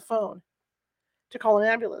needed to use the phone to call an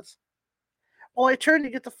ambulance. While I turned to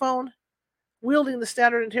get the phone, wielding the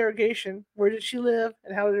standard interrogation, where did she live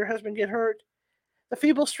and how did her husband get hurt, the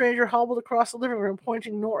feeble stranger hobbled across the living room,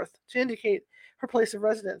 pointing north to indicate her place of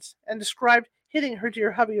residence, and described hitting her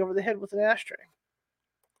dear hubby over the head with an ashtray.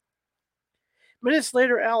 Minutes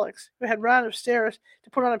later, Alex, who had run upstairs to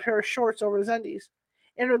put on a pair of shorts over his undies,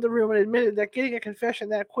 entered the room and admitted that getting a confession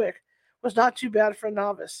that quick was not too bad for a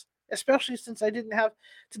novice, especially since I didn't have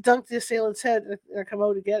to dunk the assailant's head in a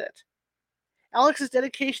commode to get it. Alex's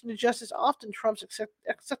dedication to justice often trumps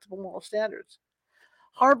acceptable moral standards.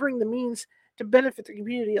 Harboring the means to benefit the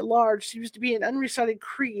community at large seems to be an unrecited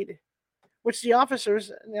creed, which the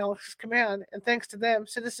officers in Alex's command, and thanks to them,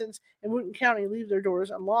 citizens in Wootton County leave their doors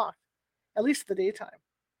unlocked, at least in the daytime.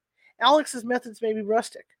 Alex's methods may be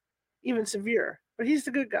rustic, even severe, but he's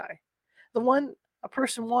the good guy, the one a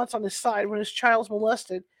person wants on his side when his child's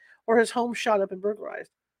molested or his home shot up and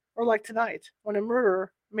burglarized, or like tonight, when a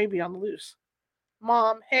murderer may be on the loose.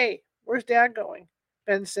 Mom, hey, where's Dad going?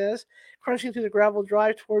 Ben says, crunching through the gravel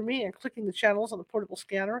drive toward me and clicking the channels on the portable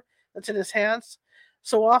scanner that's in his hands.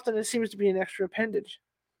 So often it seems to be an extra appendage.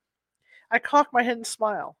 I cock my head and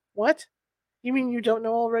smile. What? You mean you don't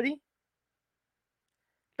know already?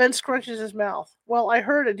 Ben scrunches his mouth. Well, I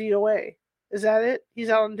heard a DOA. Is that it? He's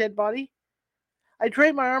out on a dead body? I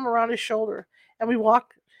drape my arm around his shoulder, and we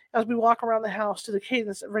walk around the house to the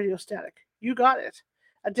cadence of radio static. You got it.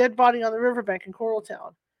 A dead body on the riverbank in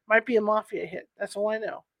Coraltown. Might be a mafia hit. That's all I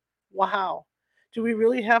know. Wow. Do we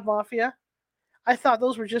really have mafia? I thought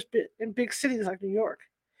those were just in big cities like New York.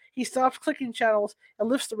 He stops clicking channels and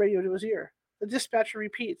lifts the radio to his ear. The dispatcher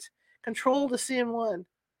repeats. Control to CN1.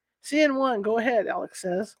 CN1, go ahead, Alex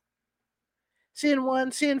says. CN1,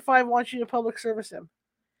 CN5 wants you to public service him.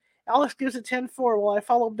 Alex gives a 10-4 while I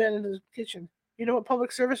follow Ben into the kitchen. You know what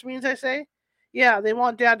public service means, I say? Yeah, they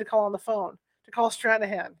want Dad to call on the phone. To call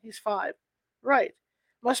Stranahan. He's 5. Right.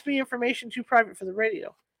 Must be information too private for the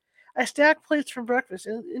radio. I stack plates from breakfast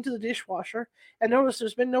into the dishwasher and notice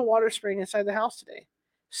there's been no water spraying inside the house today.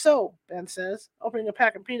 So, Ben says, opening a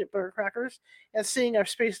pack of peanut butter crackers and seeing I've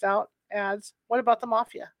spaced out, adds, what about the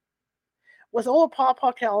mafia? With old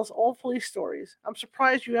Pawpaw Cal's old police stories, I'm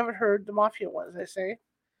surprised you haven't heard the mafia ones, I say.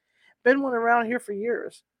 Been one around here for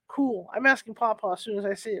years. Cool. I'm asking Pawpaw as soon as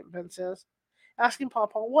I see him, Ben says. Asking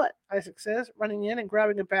Pawpaw what? Isaac says, running in and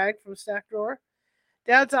grabbing a bag from the snack drawer.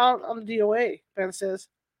 Dad's out on the DOA, Ben says.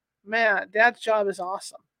 Man, Dad's job is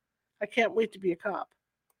awesome. I can't wait to be a cop.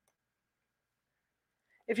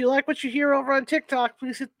 If you like what you hear over on TikTok,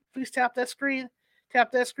 please tap that screen.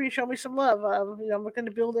 Tap that screen, show me some love. I'm looking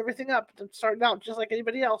to build everything up. I'm starting out just like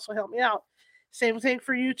anybody else, so help me out. Same thing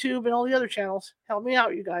for YouTube and all the other channels. Help me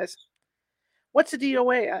out, you guys. What's a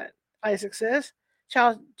DOA? Isaac says,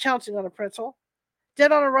 trouncing on a pretzel.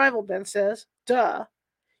 Dead on arrival, Ben says. Duh.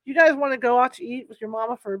 You guys want to go out to eat with your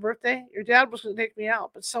mama for her birthday? Your dad was going to take me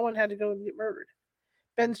out, but someone had to go and get murdered.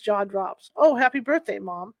 Ben's jaw drops. Oh, happy birthday,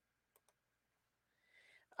 Mom.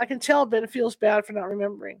 I can tell Ben feels bad for not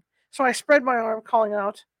remembering, so I spread my arm, calling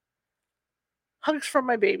out, hugs from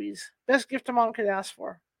my babies. Best gift a mom could ask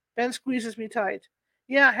for. Ben squeezes me tight.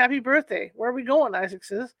 Yeah, happy birthday. Where are we going? Isaac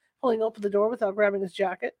says, pulling open the door without grabbing his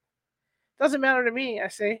jacket. Doesn't matter to me, I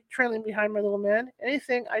say, trailing behind my little man.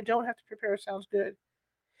 Anything I don't have to prepare sounds good.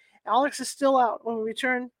 Alex is still out when we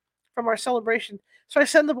return from our celebration, so I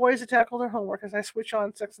send the boys to tackle their homework as I switch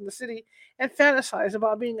on Sex and the City and fantasize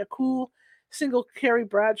about being a cool single Carrie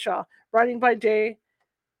Bradshaw, riding by day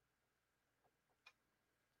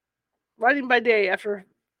after,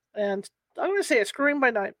 and I'm going to say it, screwing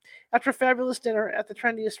by night after a fabulous dinner at the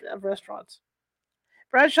trendiest of restaurants.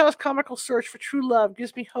 Bradshaw's comical search for true love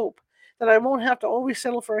gives me hope that I won't have to always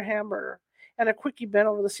settle for a hamburger and a quickie bent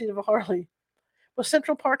over the seat of a Harley. With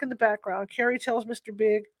Central Park in the background, Carrie tells Mr.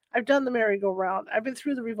 Big, I've done the merry-go-round. I've been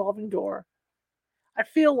through the revolving door. I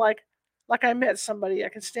feel like I met somebody I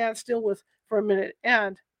can stand still with for a minute.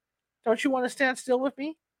 And don't you want to stand still with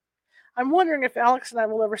me? I'm wondering if Alex and I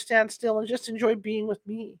will ever stand still and just enjoy being with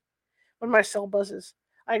me. When my cell buzzes,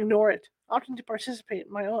 I ignore it, opting to participate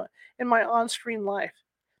in my on-screen life.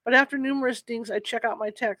 But after numerous dings, I check out my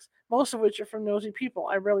texts, most of which are from nosy people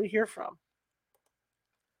I rarely hear from.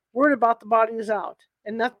 Word about the body is out,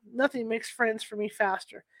 and nothing makes friends for me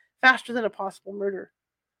faster than a possible murder.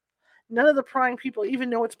 None of the prying people even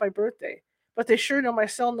know it's my birthday, but they sure know my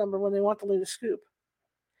cell number when they want the latest scoop.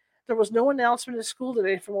 There was no announcement at school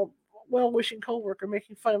today from a well-wishing coworker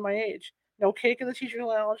making fun of my age. No cake in the teacher's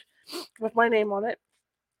lounge with my name on it.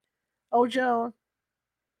 Oh, Joanne,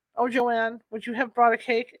 would you have brought a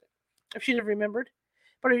cake if she'd have remembered?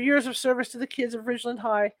 But her years of service to the kids of Ridgeland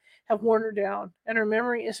High have worn her down, and her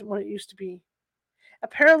memory isn't what it used to be. A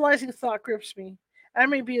paralyzing thought grips me. I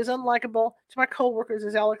may be as unlikable to my coworkers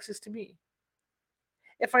as Alex is to me.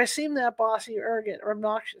 If I seem that bossy, arrogant, or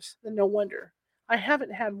obnoxious, then no wonder. I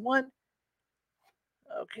haven't had one.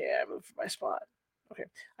 Okay, I moved from my spot. Okay,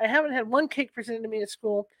 I haven't had one cake presented to me at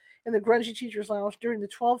school in the grungy teacher's lounge during the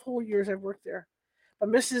 12 whole years I've worked there. But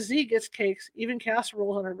Mrs. Z gets cakes, even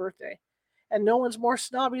casseroles on her birthday. And no one's more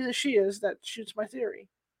snobby than she is. That shoots my theory.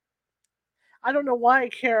 I don't know why I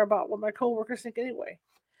care about what my coworkers think anyway.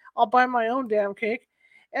 I'll buy my own damn cake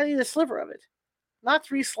and eat a sliver of it, not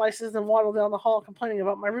 3 slices and waddle down the hall complaining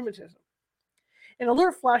about my rheumatism. An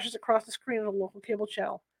alert flashes across the screen of the local cable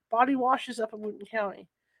channel. Body washes up in Wootton County.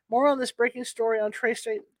 More on this breaking story on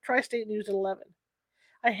Tri-State News at 11.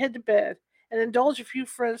 I head to bed and indulge a few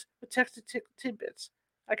friends with texted tidbits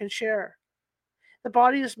I can share. The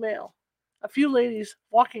body is male. A few ladies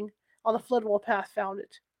walking on the floodwall path found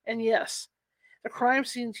it. And yes, the crime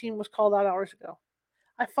scene team was called out hours ago.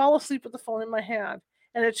 I fall asleep with the phone in my hand,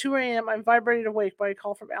 and at 2 a.m. I'm vibrated awake by a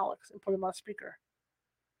call from Alex and put him on speaker.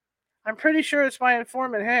 I'm pretty sure it's my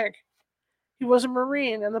informant, Hank. He was a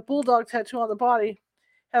Marine, and the bulldog tattoo on the body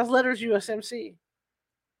has letters USMC.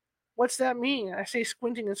 What's that mean? I say,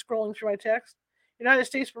 squinting and scrolling through my text. United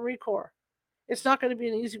States Marine Corps. It's not going to be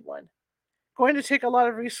an easy one. Going to take a lot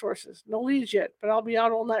of resources. No leads yet, but I'll be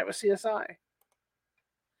out all night with CSI.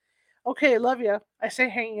 Okay, love ya, I say,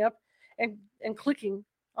 hanging up and clicking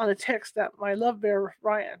on the text that my love bear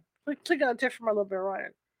Ryan. Click on the text from my love bear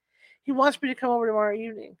Ryan. He wants me to come over tomorrow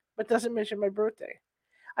evening, but doesn't mention my birthday.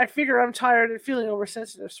 I figure I'm tired and feeling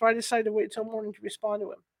oversensitive, so I decide to wait till morning to respond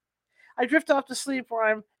to him. I drift off to sleep where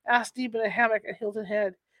I'm ass deep in a hammock at Hilton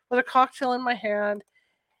Head, with a cocktail in my hand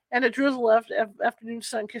and a drizzle of afternoon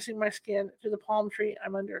sun kissing my skin through the palm tree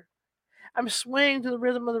I'm under. I'm swaying to the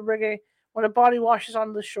rhythm of the reggae when a body washes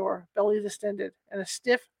onto the shore, belly distended, and a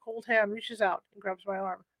stiff, cold hand reaches out and grabs my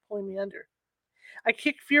arm, pulling me under. I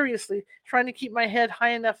kick furiously, trying to keep my head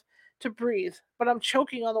high enough to breathe, but I'm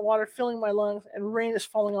choking on the water filling my lungs, and rain is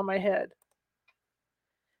falling on my head.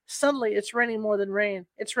 Suddenly, it's raining more than rain.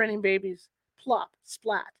 It's raining babies. Plop,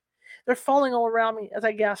 splat. They're falling all around me as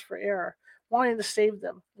I gasp for air, wanting to save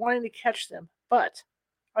them, wanting to catch them. But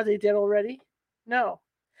are they dead already? No.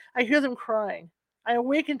 I hear them crying. I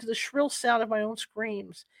awaken to the shrill sound of my own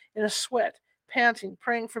screams, in a sweat, panting,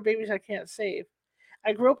 praying for babies I can't save.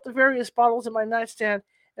 I grope the various bottles in my nightstand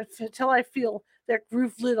until I feel that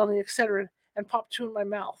grooved lid on the Excedrin and pop two in my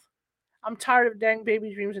mouth. I'm tired of dang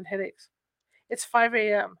baby dreams and headaches. It's 5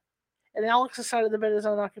 a.m., and Alex's side of the bed is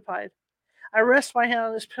unoccupied. I rest my hand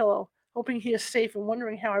on his pillow, hoping he is safe and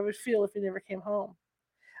wondering how I would feel if he never came home.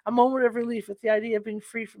 A moment of relief at the idea of being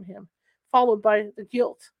free from him, followed by the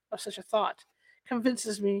guilt of such a thought,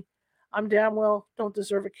 convinces me I'm damn well don't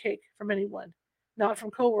deserve a cake from anyone, not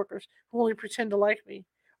from coworkers who only pretend to like me,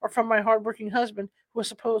 or from my hard-working husband who was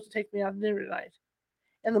supposed to take me out to dinner tonight.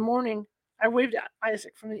 In the morning, I waved at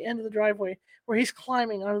Isaac from the end of the driveway where he's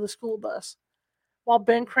climbing onto the school bus, while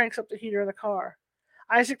Ben cranks up the heater in the car.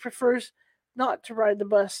 Isaac prefers not to ride the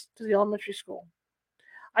bus to the elementary school.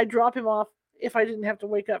 I'd drop him off if I didn't have to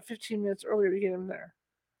wake up 15 minutes earlier to get him there.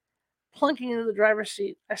 Plunking into the driver's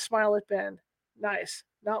seat, I smile at Ben. Nice.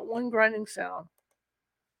 Not one grinding sound.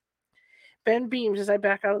 Ben beams as I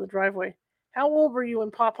back out of the driveway. How old were you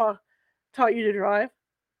when Papa taught you to drive?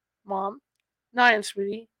 Mom. 9,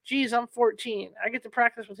 sweetie. Geez, I'm 14. I get to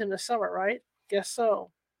practice with him this summer, right? Guess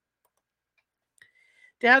so.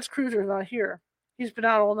 Dad's cruiser's not here. He's been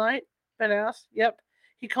out all night? Ben asked. Yep.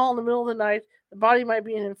 He called in the middle of the night. The body might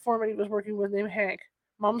be an informant he was working with named Hank.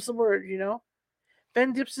 Mum's the word, you know.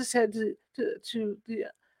 Ben dips his head to the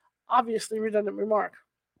obviously redundant remark.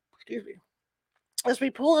 Excuse me. As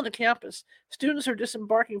we pull into campus, students are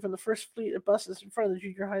disembarking from the first fleet of buses in front of the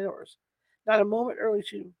junior high doors. Not a moment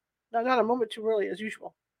too early as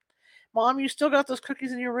usual. Mom, you still got those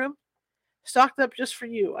cookies in your room? Stocked up just for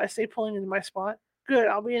you, I say, pulling into my spot. Good,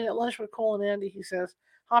 I'll be in at lunch with Cole and Andy, he says,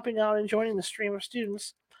 hopping out and joining the stream of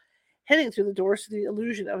students, heading through the doors to the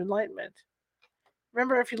illusion of enlightenment.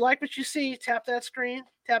 Remember, if you like what you see, tap that screen,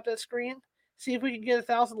 see if we can get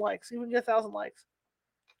 1,000 likes,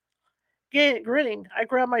 Grinning, I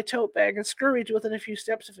grab my tote bag and scurry to within a few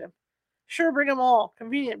steps of him. Sure, bring 'em all.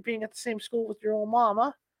 Convenient being at the same school with your old mom,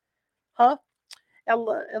 huh? Huh?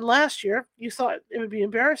 And last year, you thought it would be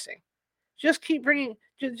embarrassing. Just keep bribing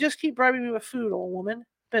me with food, old woman,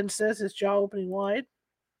 Ben says, his jaw opening wide.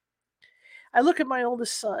 I look at my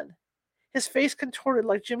oldest son, his face contorted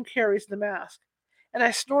like Jim Carrey's in The Mask, and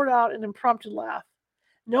I snort out an impromptu laugh,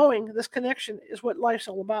 knowing this connection is what life's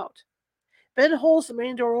all about. Ben holds the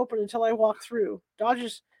main door open until I walk through,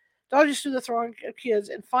 dodges through the throng of kids,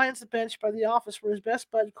 and finds the bench by the office where his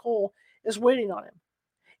best bud, Cole, is waiting on him.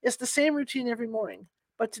 It's the same routine every morning,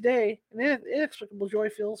 but today an inexplicable joy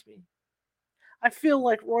fills me. I feel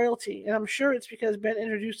like royalty, and I'm sure it's because Ben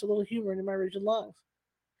introduced a little humor into my rigid lungs.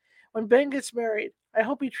 When Ben gets married, I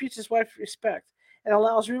hope he treats his wife with respect and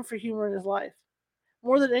allows room for humor in his life.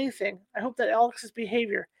 More than anything, I hope that Alex's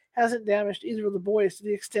behavior hasn't damaged either of the boys to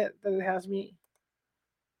the extent that it has me.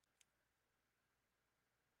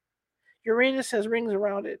 Uranus has rings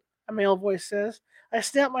around it, a male voice says. I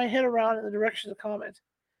snap my head around in the direction of the comment.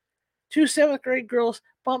 Two seventh grade girls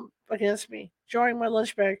bump against me, jarring my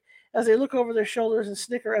lunch bag as they look over their shoulders and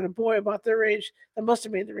snicker at a boy about their age that must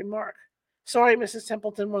have made the remark. Sorry, Mrs.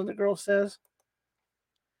 Templeton, one of the girls says.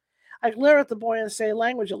 I glare at the boy and say,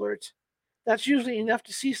 language alert. That's usually enough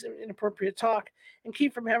to cease inappropriate talk and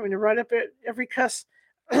keep from having to write up every cuss,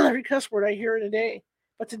 every cuss word I hear in a day.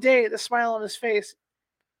 But today, the smile on his face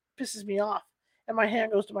pisses me off, and my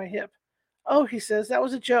hand goes to my hip. Oh, he says, that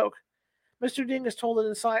was a joke. Mr. Dingus told it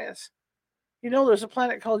in science. You know there's a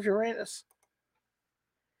planet called Uranus.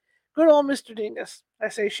 Good old Mr. Dingus, I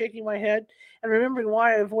say, shaking my head and remembering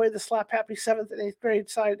why I avoid the slap-happy 7th and 8th grade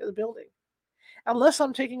side of the building. Unless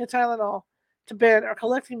I'm taking a Tylenol to bed or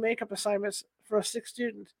collecting makeup assignments for a sick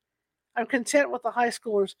student, I'm content with the high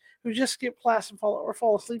schoolers who just skip class and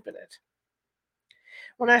fall asleep in it.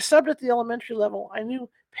 When I subbed at the elementary level, I knew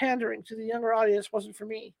pandering to the younger audience wasn't for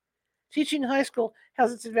me. Teaching high school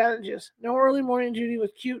has its advantages. No early morning duty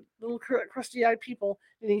with cute, little crusty-eyed people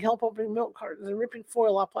needing help opening milk cartons and ripping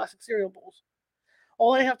foil off plastic cereal bowls.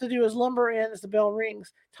 All I have to do is lumber in as the bell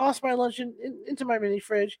rings, toss my lunch into my mini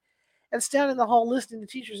fridge, and stand in the hall listening to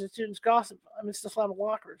teachers and students gossip amidst the slam of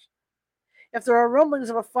lockers. If there are rumblings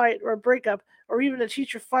of a fight or a breakup or even a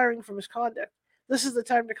teacher firing for misconduct, this is the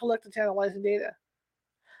time to collect the tantalizing data.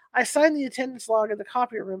 I sign the attendance log in the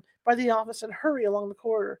copier room by the office and hurry along the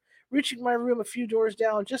corridor, reaching my room a few doors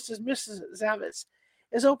down just as Mrs. Zavitz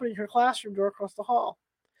is opening her classroom door across the hall.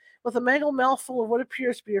 With a mangled mouthful of what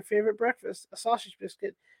appears to be her favorite breakfast, a sausage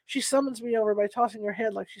biscuit, she summons me over by tossing her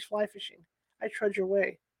head like she's fly fishing. I trudge her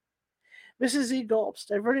way. Mrs. Z gulps,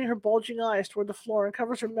 diverting her bulging eyes toward the floor and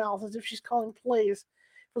covers her mouth as if she's calling plays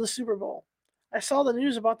for the Super Bowl. I saw the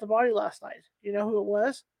news about the body last night. You know who it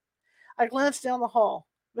was? I glanced down the hall.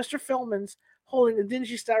 Mr. Feldman's holding a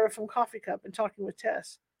dingy styrofoam coffee cup and talking with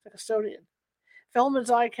Tess, the custodian. Feldman's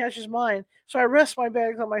eye catches mine, so I rest my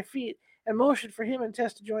bags on my feet and motion for him and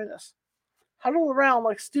Tess to join us. Huddled around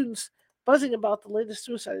like students buzzing about the latest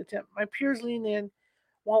suicide attempt, my peers lean in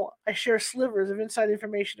while I share slivers of inside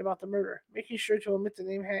information about the murder, making sure to omit the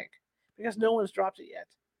name Hank, because no one's dropped it yet.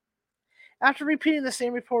 After repeating the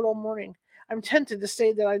same report all morning, I'm tempted to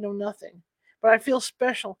say that I know nothing, but I feel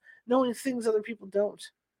special knowing things other people don't.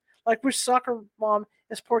 Like which soccer mom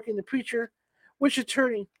is porking the preacher, which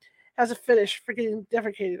attorney has a fetish for getting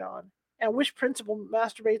defecated on, and which principal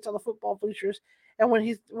masturbates on the football bleachers and when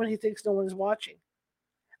he thinks no one is watching.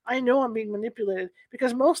 I know I'm being manipulated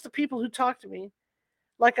because most of the people who talk to me,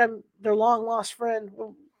 like I'm their long lost friend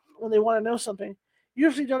when they want to know something,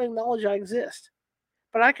 usually don't acknowledge I exist.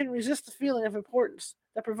 But I can resist the feeling of importance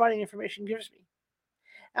that providing information gives me.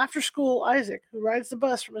 After school, Isaac, who rides the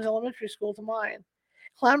bus from his elementary school to mine,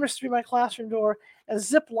 clambers through my classroom door and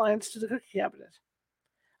zip lines to the cookie cabinet.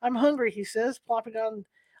 I'm hungry, he says, plopping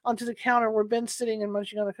onto the counter where Ben's sitting and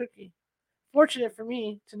munching on a cookie. Fortunate for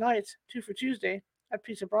me, tonight, 2 for Tuesday, at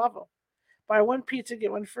Pizza Bravo. Buy one pizza,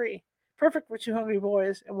 get one free. Perfect for two hungry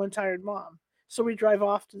boys and one tired mom. So we drive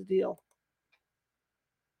off to the deal.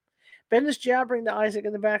 Ben is jabbering to Isaac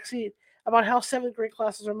in the back seat about how 7th grade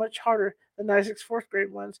classes are much harder than Isaac's 4th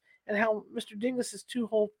grade ones, and how Mr. Dingus's 2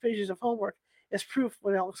 whole pages of homework is proof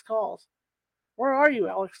when Alex calls. Where are you?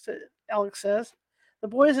 Alex says. The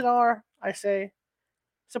boys and I say.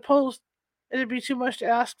 Suppose it'd be too much to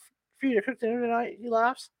ask for you to cook dinner tonight, he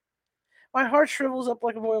laughs. My heart shrivels up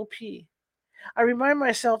like a boiled pea. I remind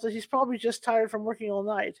myself that he's probably just tired from working all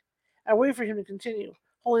night. I wait for him to continue,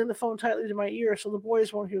 holding the phone tightly to my ear so the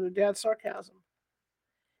boys won't hear their dad's sarcasm.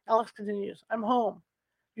 Alex continues, I'm home.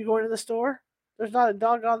 You going to the store? There's not a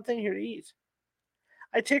doggone thing here to eat.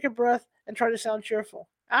 I take a breath and try to sound cheerful.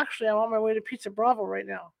 Actually, I'm on my way to Pizza Bravo right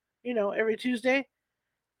now. You know, every Tuesday.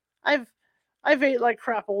 I've I've ate like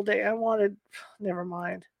crap all day. I wanted never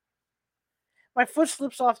mind. My foot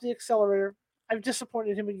slips off the accelerator. I've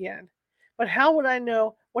disappointed him again. But how would I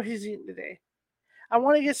know what he's eaten today? I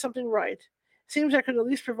want to get something right. Seems I could at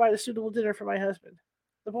least provide a suitable dinner for my husband.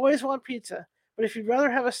 The boys want pizza, but if you'd rather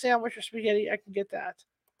have a sandwich or spaghetti, I can get that.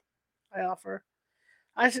 I offer.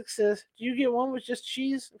 Isaac says, do you get one with just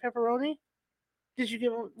cheese and pepperoni? Did you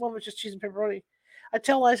get one with just cheese and pepperoni? I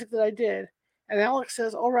tell Isaac that I did, and Alex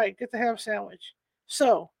says, "All right, get the ham sandwich."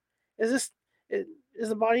 So, is this is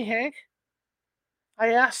the body Hank?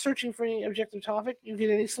 I ask, searching for any objective topic. You get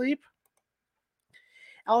any sleep?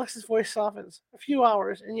 Alex's voice softens. A few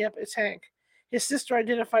hours, and yep, it's Hank. His sister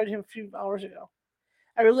identified him a few hours ago.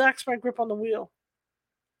 I relax my grip on the wheel.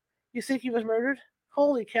 You think he was murdered?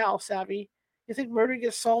 Holy cow, Savvy. You think murder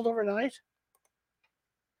gets solved overnight?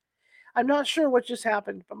 I'm not sure what just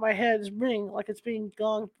happened, but my head is ringing like it's being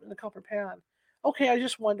gonged in a copper pan. Okay, I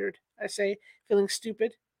just wondered, I say, feeling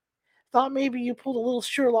stupid. Thought maybe you pulled a little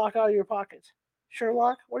Sherlock out of your pocket.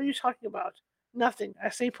 Sherlock? What are you talking about? Nothing, I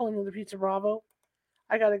say, pulling in the Pizza Bravo.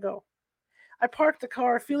 I gotta go. I park the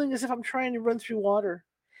car, feeling as if I'm trying to run through water.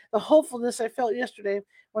 The hopefulness I felt yesterday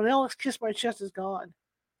when Alex kissed my chest is gone,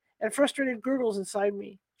 and frustrated gurgles inside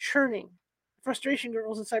me, churning. Frustration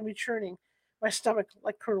gurgles inside me, churning, my stomach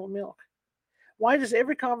like curdled milk. Why does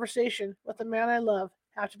every conversation with the man I love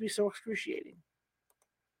have to be so excruciating?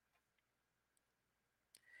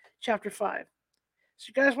 Chapter 5. So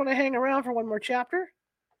you guys want to hang around for one more chapter?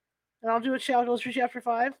 And I'll do a go through chapter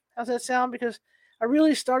 5. How's that sound? Because I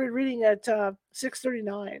really started reading at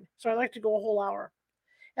 6:39, so I like to go a whole hour.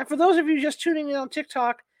 And for those of you just tuning in on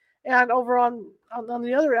TikTok and over on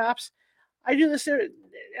the other apps, I do this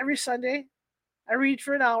every Sunday. I read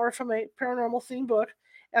for an hour from a paranormal themed book,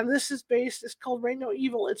 and this is it's called Rain No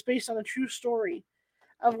Evil. It's based on a true story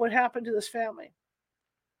of what happened to this family.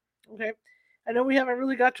 Okay, I know we haven't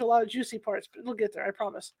really got to a lot of juicy parts, but we'll get there, I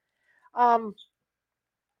promise.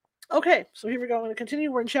 Okay, so here we go. I'm going to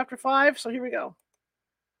continue. We're in chapter 5, so here we go.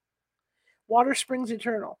 Water Springs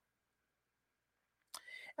Eternal.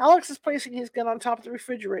 Alex is placing his gun on top of the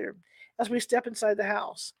refrigerator as we step inside the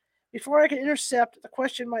house. Before I can intercept, the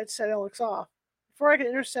question might set Alex off.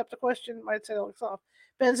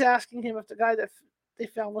 Ben's asking him if the guy that they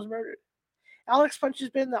found was murdered. Alex punches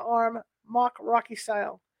Ben in the arm, mock Rocky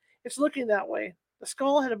style. It's looking that way. The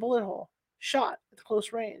skull had a bullet hole. Shot at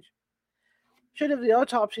close range. Should have the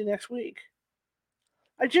autopsy next week.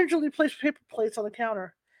 I gingerly place paper plates on the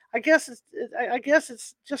counter. I guess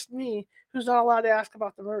it's just me who's not allowed to ask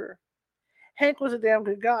about the murder. Hank was a damn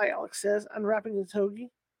good guy, Alex says, unwrapping the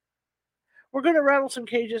togie. We're going to rattle some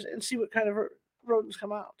cages and see what kind of rodents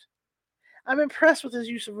come out. I'm impressed with his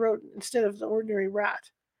use of rodent instead of the ordinary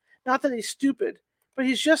rat. Not that he's stupid, but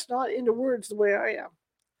he's just not into words the way I am.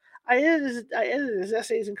 I edited his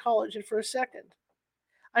essays in college, and for a second,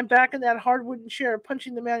 I'm back in that hard wooden chair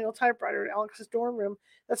punching the manual typewriter in Alex's dorm room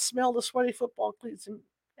that smelled of sweaty football cleats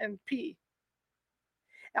and pee.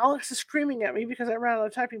 Alex is screaming at me because I ran out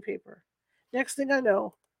of typing paper. Next thing I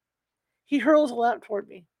know, he hurls a lamp toward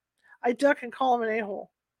me. I duck and call him an a-hole.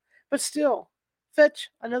 But still, fetch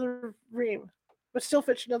another ream like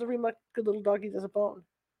a good little doggy does a bone.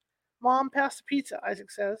 Mom, pass the pizza, Isaac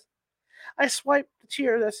says. I swipe the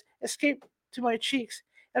tear that's escaped to my cheeks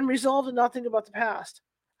and resolve to not think about the past.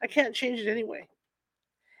 I can't change it anyway.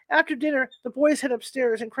 After dinner, the boys head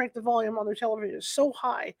upstairs and crank the volume on their television so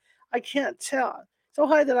high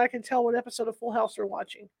that I can tell what episode of Full House they're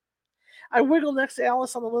watching. I wiggle next to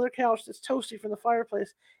Alice on the leather couch that's toasty from the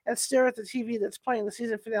fireplace and stare at the TV that's playing the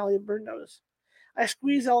season finale of Bird Notice. I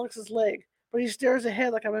squeeze Alex's leg, but he stares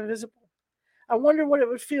ahead like I'm invisible. I wonder what it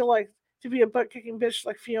would feel like to be a butt-kicking bitch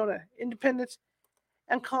like Fiona, independent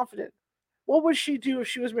and confident. What would she do if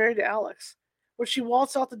she was married to Alex? Would she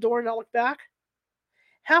waltz out the door and not look back?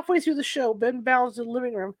 Halfway through the show, Ben bounds to the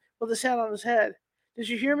living room with his hand on his head. Did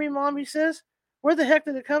you hear me, Mom? He says. Where the heck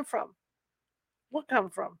did it come from? What come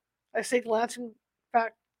from? I say, glancing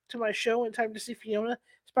back to my show in time to see Fiona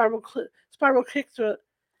spiral kick to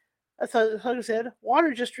a thug's head.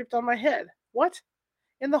 Water just dripped on my head. What?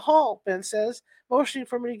 In the hall, Ben says, motioning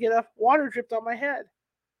for me to get up. Water dripped on my head.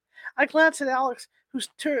 I glance at Alex, who's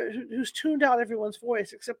tuned out everyone's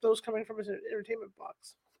voice except those coming from his entertainment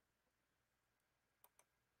box.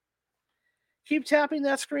 Keep tapping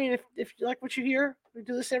that screen if you like what you hear. We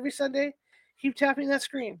do this every Sunday. Keep tapping that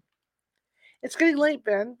screen. It's getting late,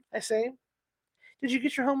 Ben, I say. Did you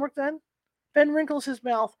get your homework done? Ben wrinkles his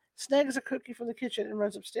mouth, snags a cookie from the kitchen, and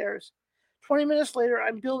runs upstairs. 20 minutes later,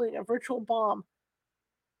 I'm building a virtual bomb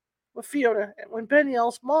with Fiona when Ben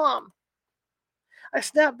yells, Mom! I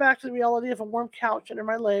snap back to the reality of a warm couch under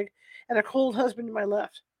my leg and a cold husband to my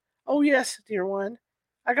left. Oh yes, dear one.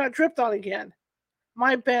 I got dripped on again.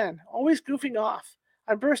 My Ben, always goofing off.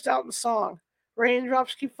 I burst out in song.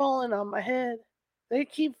 Raindrops keep falling on my head. They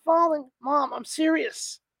keep falling. Mom, I'm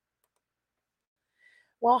serious.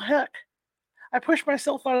 Well, heck. I push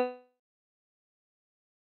myself out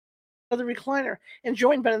of the recliner and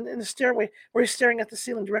join Ben in the stairway where he's staring at the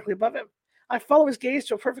ceiling directly above him. I follow his gaze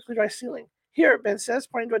to a perfectly dry ceiling. Here, Ben says,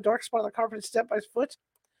 pointing to a dark spot on the carpeted step by his foot.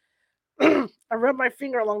 I rub my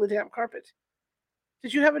finger along the damp carpet.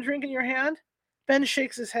 Did you have a drink in your hand? Ben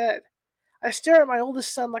shakes his head. I stare at my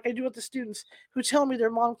oldest son like I do at the students who tell me their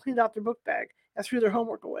mom cleaned out their book bag and threw their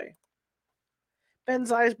homework away.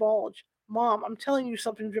 Ben's eyes bulge. Mom, I'm telling you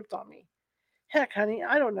something dripped on me. Heck, honey,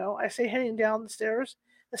 I don't know, I say, heading down the stairs.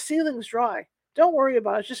 The ceiling's dry. Don't worry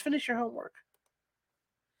about it. Just finish your homework.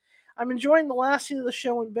 I'm enjoying the last scene of the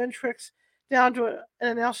show when Ben tricks down to it and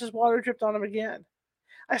announces water dripped on him again.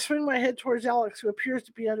 I swing my head towards Alex, who appears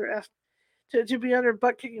to be under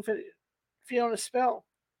butt kicking Fiona's spell.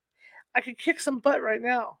 I could kick some butt right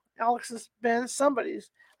now. Alex's, Ben's, somebody's.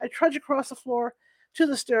 I trudge across the floor to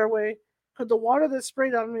the stairway. Could the water that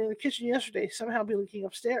sprayed on me in the kitchen yesterday somehow be leaking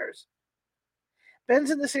upstairs? Ben's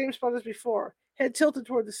in the same spot as before, head tilted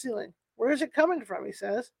toward the ceiling. Where is it coming from? He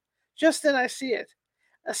says. Just then I see it.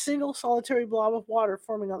 A single solitary blob of water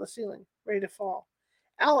forming on the ceiling, ready to fall.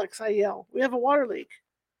 Alex, I yell. We have a water leak.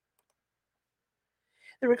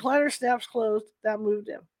 The recliner snaps closed. That moved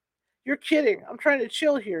him. You're kidding. I'm trying to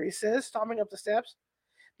chill here, he says, stomping up the steps.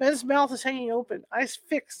 Ben's mouth is hanging open, eyes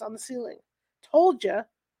fixed on the ceiling. Told ya.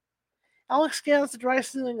 Alex scans the dry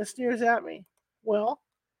ceiling and sneers at me. Well,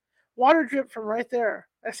 water dripped from right there,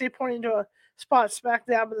 I say, pointing to a spot smack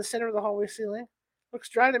dab in the center of the hallway ceiling. Looks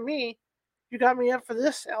dry to me. You got me up for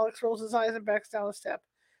this? Alex rolls his eyes and backs down a step.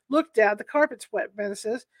 Look, Dad, the carpet's wet, Ben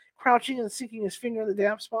says, crouching and sinking his finger in the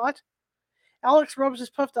damp spot. Alex rubs his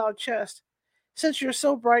puffed out chest. Since you're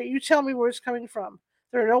so bright, you tell me where it's coming from.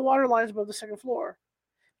 There are no water lines above the second floor.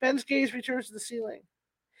 Ben's gaze returns to the ceiling.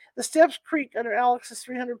 The steps creak under Alex's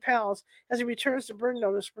 300 pounds as he returns to burn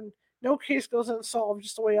notice when no case goes unsolved,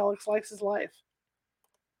 just the way Alex likes his life.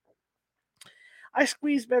 I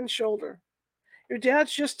squeeze Ben's shoulder. Your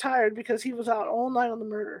dad's just tired because he was out all night on the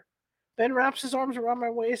murder. Ben wraps his arms around my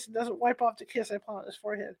waist and doesn't wipe off the kiss I plant on his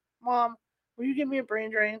forehead. Mom, will you give me a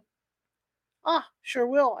brain drain? Ah, sure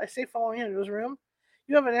will, I say, following him into his room.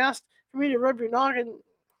 You haven't asked for me to rub your noggin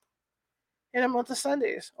in a month of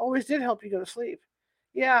Sundays. Always did help you go to sleep.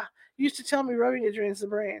 Yeah, you used to tell me rubbing it drains the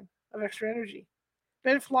brain of extra energy.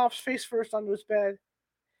 Ben flops face first onto his bed.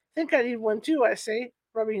 Think I need one too, I say,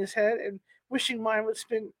 rubbing his head and wishing mine would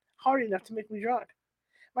spin hard enough to make me drunk.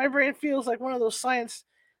 My brain feels like one of those science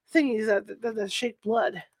thingies that shake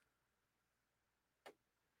blood.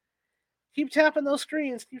 Keep tapping those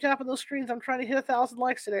screens. Keep tapping those screens. I'm trying to hit 1,000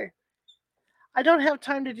 likes today. I don't have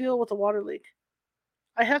time to deal with the water leak.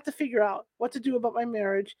 I have to figure out what to do about my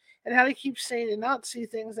marriage and how to keep sane and not see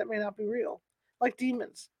things that may not be real, like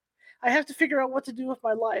demons. I have to figure out what to do with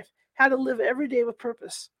my life, how to live every day with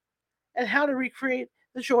purpose, and how to recreate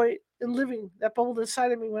the joy in living that bubbled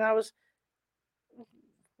inside of me when I was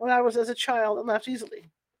as a child and left easily.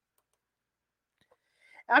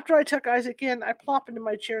 After I tuck Isaac in, I plop into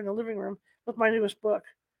my chair in the living room with my newest book,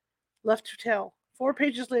 Left to Tell. 4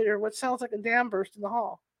 pages later, what sounds like a dam burst in the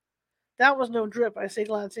hall. That was no drip, I say,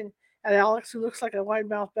 glancing at Alex, who looks like a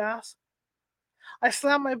wide-mouthed bass. I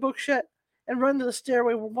slam my book shut and run to the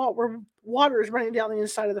stairway where water is running down the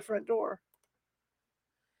inside of the front door.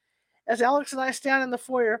 As Alex and I stand in the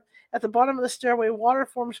foyer, at the bottom of the stairway, water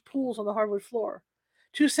forms pools on the hardwood floor.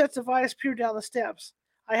 2 sets of eyes peer down the steps.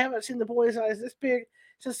 I haven't seen the boys' eyes this big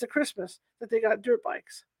since the Christmas that they got dirt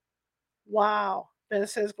bikes. Wow, Ben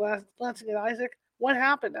says, glancing at Isaac. What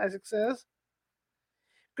happened? Isaac says.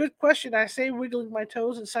 Good question, I say, wiggling my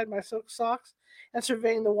toes inside my silk socks and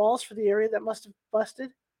surveying the walls for the area that must have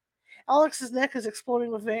busted. Alex's neck is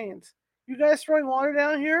exploding with veins. You guys throwing water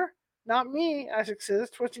down here? Not me, Isaac says,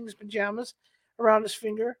 twisting his pajamas around his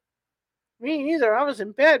finger. Me either. I was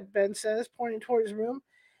in bed, Ben says, pointing toward his room,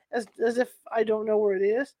 as if I don't know where it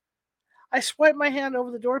is. I swipe my hand over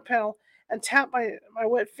the door panel and tap my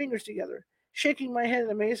wet fingers together, shaking my head in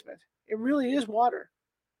amazement. It really is water.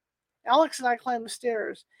 Alex and I climb the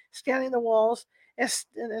stairs, scanning the walls and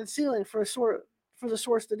ceiling for the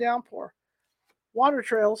source of the downpour. Water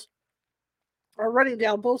trails are running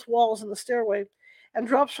down both walls in the stairway, and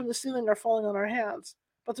drops from the ceiling are falling on our hands.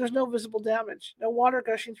 But there's no visible damage, no water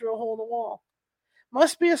gushing through a hole in the wall.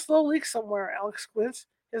 Must be a slow leak somewhere, Alex squints,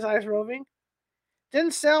 his eyes roving.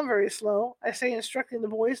 Didn't sound very slow, I say, instructing the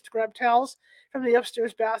boys to grab towels from the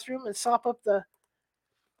upstairs bathroom and sop up the... Of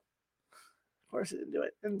course, it didn't do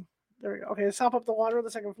it. And there we go. Okay, sop up the water on the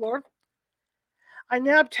second floor. I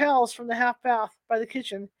nab towels from the half bath by the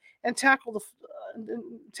kitchen and tackle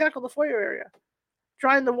the foyer area,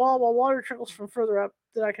 drying the wall while water trickles from further up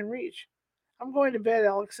that I can reach. I'm going to bed,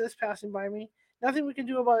 Alex says, passing by me. Nothing we can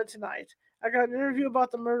do about it tonight. I got an interview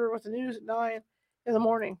about the murder with the news at 9 in the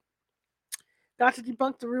morning. Got to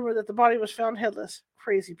debunk the rumor that the body was found headless.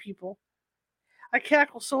 Crazy people. I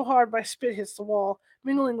cackled so hard my spit hits the wall,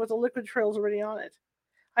 mingling with the liquid trails already on it.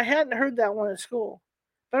 I hadn't heard that one at school.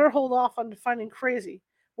 Better hold off on defining crazy.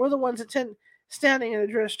 We're the ones standing in a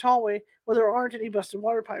drenched hallway where there aren't any busted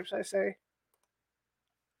water pipes, I say.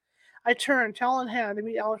 I turn, towel in hand, to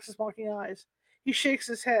meet Alex's mocking eyes. He shakes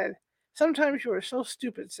his head. Sometimes you are so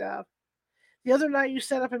stupid, Sav. The other night you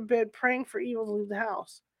sat up in bed praying for evil to leave the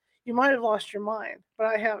house. You might have lost your mind, but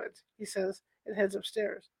I haven't, he says, and heads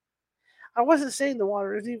upstairs. I wasn't saying the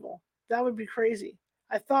water is evil. That would be crazy.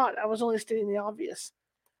 I thought I was only stating the obvious.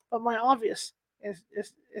 But my obvious is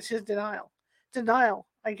his denial. Denial,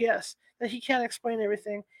 I guess, that he can't explain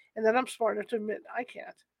everything and that I'm smart enough to admit I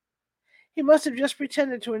can't. He must have just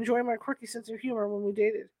pretended to enjoy my quirky sense of humor when we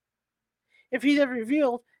dated. If he'd have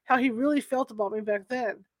revealed how he really felt about me back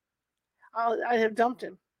then, I'd have dumped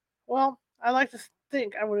him. Well, I like to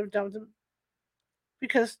think I would have dumped him,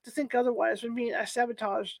 because to think otherwise would mean I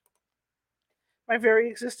sabotaged my very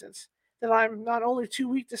existence. That I'm not only too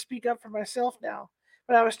weak to speak up for myself now,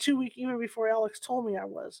 but I was too weak even before Alex told me I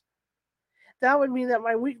was. That would mean that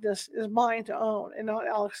my weakness is mine to own and not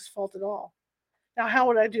Alex's fault at all. Now, how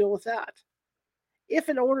would I deal with that? If,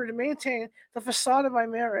 in order to maintain the facade of my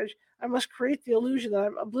marriage, I must create the illusion that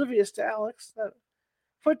I'm oblivious to Alex, that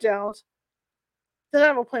put downs, then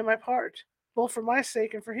I will play my part, both for my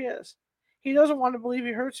sake and for his. He doesn't want to believe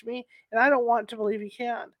he hurts me, and I don't want to believe he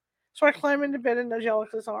can. So I climb into bed and nudge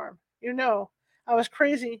Alex's arm. You know, I was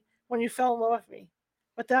crazy when you fell in love with me,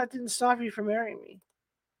 but that didn't stop you from marrying me,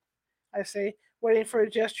 I say, waiting for a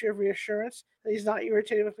gesture of reassurance that he's not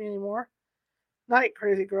irritated with me anymore. Night,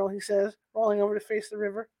 crazy girl, he says, rolling over to face the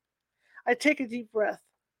river. I take a deep breath.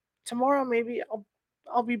 Tomorrow maybe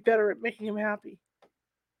I'll be better at making him happy.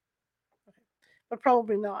 But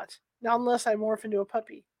probably not. Not unless I morph into a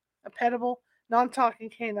puppy. A pettable, non-talking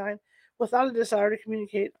canine without a desire to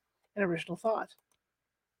communicate an original thought.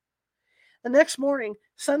 The next morning,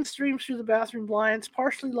 sun streams through the bathroom blinds,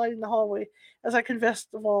 partially lighting the hallway as I confess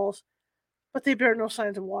the walls, but they bear no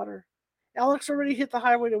signs of water. Alex already hit the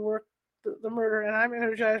highway to work the murder, and I'm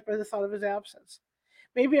energized by the thought of his absence.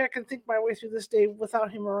 Maybe I can think my way through this day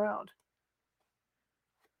without him around.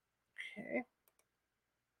 Okay.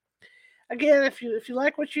 Again, if you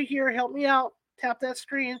like what you hear, help me out. Tap that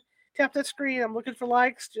screen. Tap that screen. I'm looking for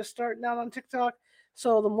likes. Just starting out on TikTok.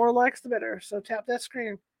 So the more likes, the better. So tap that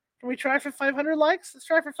screen. Can we try for 500 likes? Let's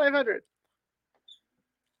try for 500.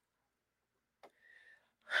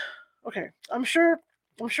 Okay. I'm sure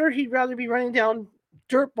he'd rather be running down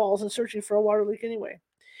dirt balls and searching for a water leak anyway.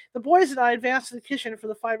 The boys and I advanced to the kitchen for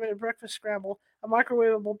the 5-minute breakfast scramble, a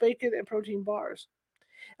microwavable bacon and protein bars.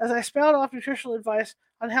 As I spout off nutritional advice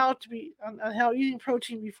on how eating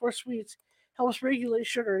protein before sweets helps regulate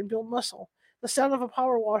sugar and build muscle, the sound of a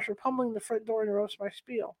power washer pummeling the front door interrupts my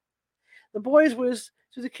spiel. The boys whiz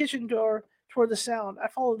through the kitchen door toward the sound. I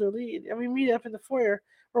follow their lead, and we meet up in the foyer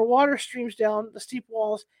where water streams down the steep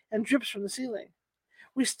walls and drips from the ceiling.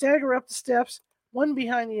 We stagger up the steps, one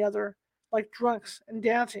behind the other, like drunks, and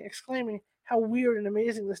dancing, exclaiming how weird and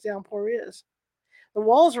amazing this downpour is. The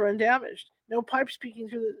walls are undamaged, no pipes peeking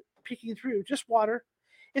through, just water.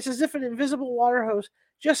 It's as if an invisible water hose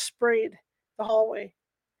just sprayed the hallway.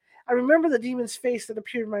 I remember the demon's face that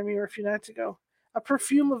appeared in my mirror a few nights ago. A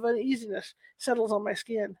perfume of uneasiness settles on my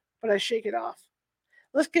skin, but I shake it off.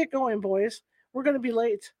 Let's get going, boys. We're going to be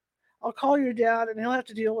late. I'll call your dad, and he'll have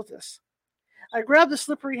to deal with this. I grab the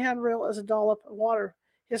slippery handrail as a dollop of water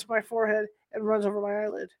hits my forehead and runs over my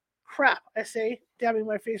eyelid. Crap, I say, dabbing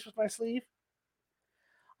my face with my sleeve.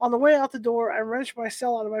 On the way out the door, I wrench my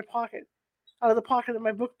cell out of the pocket of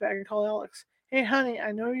my book bag, and call Alex. Hey, honey,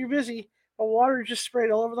 I know you're busy, but water just sprayed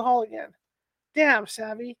all over the hall again. Damn,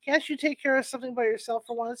 Savvy, can't you take care of something by yourself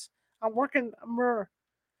for once? I'm working a myrrh.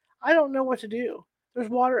 I don't know what to do. There's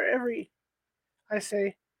water I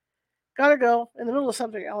say. Gotta go. In the middle of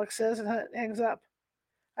something, Alex says, and hangs up.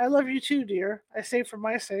 I love you too, dear, I say for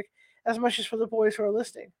my sake, as much as for the boys who are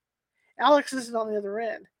listening. Alex isn't on the other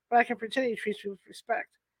end, but I can pretend he treats me with respect.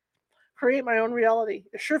 Create my own reality.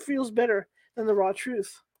 It sure feels better than the raw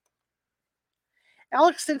truth.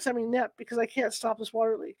 Alex thinks I'm inept because I can't stop this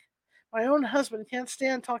water leak. My own husband can't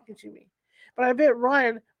stand talking to me, but I bet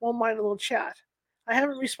Ryan won't mind a little chat. I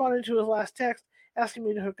haven't responded to his last text asking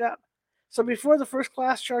me to hook up. So before the first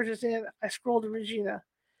class charges in, I scroll to Regina,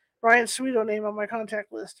 Ryan's pseudo name on my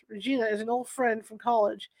contact list. Regina is an old friend from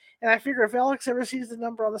college, and I figure if Alex ever sees the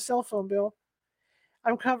number on the cell phone bill,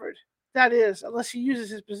 I'm covered. That is, unless he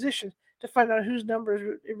uses his position to find out whose number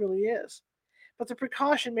it really is. But the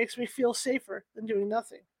precaution makes me feel safer than doing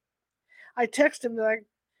nothing. I text him that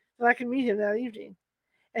that I can meet him that evening.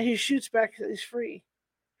 And he shoots back that he's free.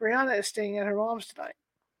 Brianna is staying at her mom's tonight.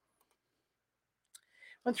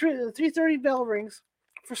 When the 3:30 bell rings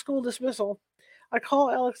for school dismissal, I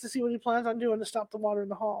call Alex to see what he plans on doing to stop the water in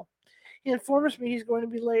the hall. He informs me he's going to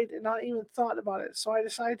be late and not even thought about it, so I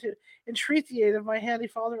decide to entreat the aid of my handy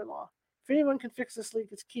father-in-law. If anyone can fix this leak,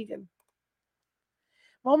 it's Keegan.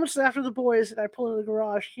 Moments after the boys and I pull into the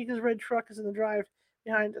garage, Keegan's red truck is in the drive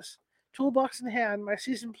behind us. Toolbox in hand, my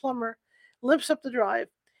seasoned plumber limps up the drive.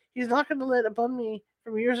 He's not going to let a bum me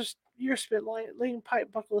from years spent laying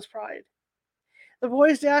pipe buckle his pride. The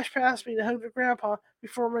boys dash past me to hug their grandpa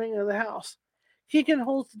before running into the house. Keegan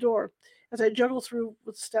holds the door as I juggle through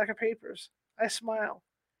with a stack of papers. I smile.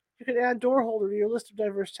 You could add door holder to your list of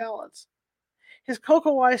diverse talents. His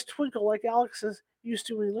cocoa eyes twinkle like Alex's used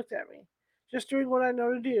to when he looked at me. Just doing what I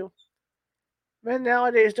know to do. Men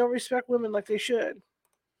nowadays don't respect women like they should.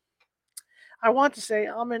 I want to say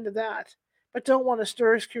I'm into that, but don't want to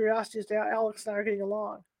stir his curiosity as to how Alex and I are getting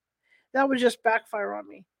along. That would just backfire on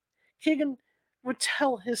me. Keegan would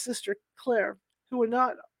tell his sister Claire, who would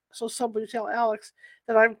not so subtly tell Alex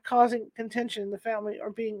that I'm causing contention in the family or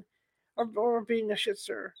being a shit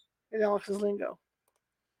stirrer in Alex's lingo.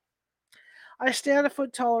 I stand a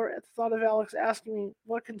foot taller at the thought of Alex asking me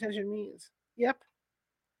what contention means. Yep,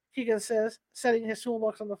 Keegan says, setting his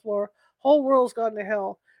toolbox on the floor. Whole world's gone to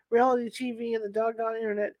hell. Reality TV and the doggone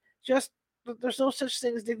internet. Just, there's no such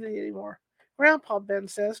thing as dignity anymore. Grandpa, Ben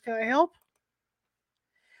says, can I help?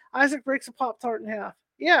 Isaac breaks a Pop-Tart in half.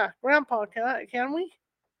 Yeah, Grandpa, can we?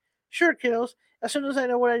 Sure, kiddos, as soon as I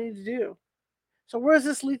know what I need to do. So where's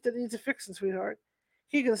this leak that needs a fixing, sweetheart?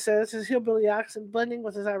 Keegan says, his hillbilly accent blending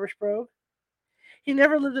with his Irish brogue. He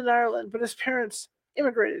never lived in Ireland, but his parents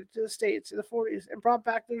immigrated to the States in the 40s and brought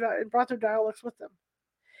their dialects with them.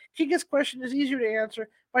 Keegan's question is easier to answer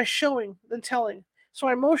by showing than telling, so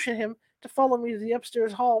I motion him to follow me to the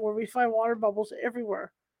upstairs hall where we find water bubbles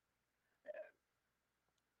everywhere.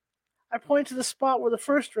 I point to the spot where the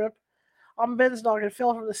first drip on Ben's noggin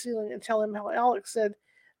fell from the ceiling and tell him how Alex said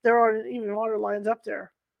there aren't even water lines up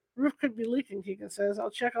there. Roof could be leaking, Keegan says.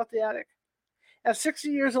 I'll check out the attic. At 60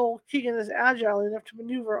 years old, Keegan is agile enough to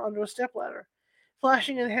maneuver onto a stepladder,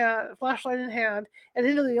 flashlight in hand, and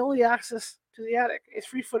into the only access to the attic, a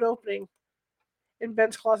 3-foot opening in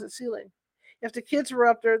Ben's closet ceiling. If the kids were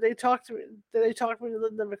up there, they talked to me to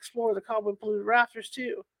let them explore the cobweb-polluted rafters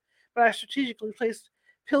too. But I strategically placed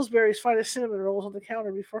Pillsbury's finest cinnamon rolls on the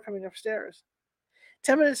counter before coming upstairs.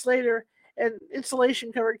 10 minutes later, an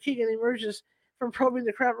insulation-covered Keegan emerges from probing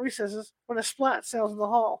the cramped recesses when a splat sounds in the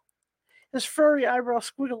hall. His furry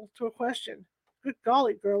eyebrows squiggle to a question. Good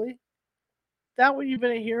golly, girlie. That what you've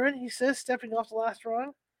been a-hearing? He says, stepping off the last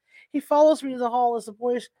rung. He follows me to the hall as the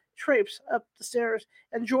boys traipse up the stairs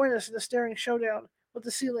and join us in a staring showdown with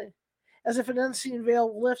the ceiling, as if an unseen veil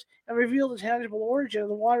will lift and reveal the tangible origin of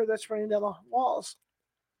the water that's running down the walls.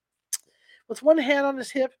 With one hand on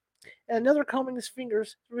his hip and another combing his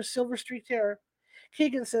fingers through his silver-streaked hair,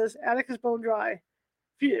 Keegan says, attic is bone dry.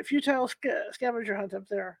 Futile scavenger hunt up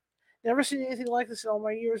there. Never seen anything like this in all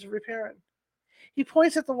my years of repairing. He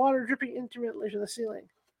points at the water dripping intermittently from the ceiling.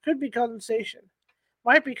 Could be condensation.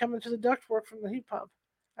 Might be coming to the ductwork from the heat pump,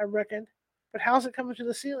 I reckoned. But how's it coming to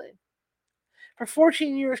the ceiling? For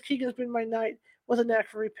 14 years, Keegan's been my knight with a knack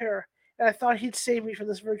for repair, and I thought he'd save me from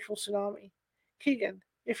this virtual tsunami. Keegan,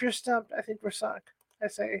 if you're stumped, I think we're sunk, I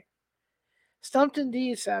say. Stumped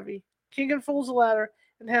indeed, Savvy. Keegan folds the ladder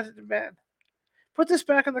and hands it to Ben. Put this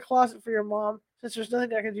back in the closet for your mom, since there's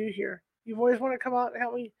nothing I can do here. You boys want to come out and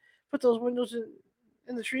help me put those windows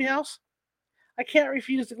in the treehouse? I can't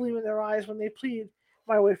refuse the gleam in their eyes when they plead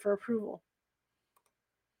my way for approval.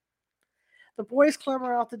 The boys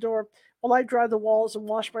clamber out the door while I dry the walls and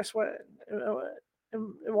wash my sweat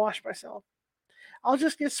and wash myself. I'll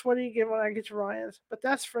just get sweaty again when I get to Ryan's, but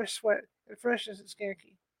that's fresh sweat, and freshness is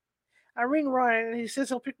skanky. I ring Ryan, and he says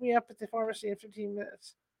he'll pick me up at the pharmacy in 15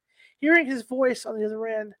 minutes. Hearing his voice on the other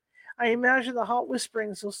end, I imagine the hot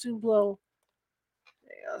whisperings will soon blow.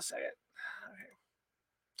 Hang on a second. Okay.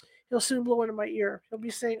 He'll soon blow into my ear. He'll be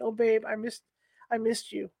saying, "Oh babe, I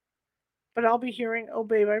missed you," but I'll be hearing, "Oh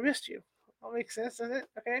babe, I missed you." All makes sense, doesn't it?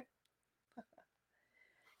 Okay.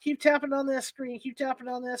 Keep tapping on that screen. Keep tapping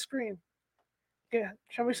on that screen. Yeah,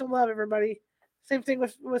 show me some love, everybody. Same thing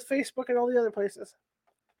with Facebook and all the other places.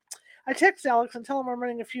 I text Alex and tell him I'm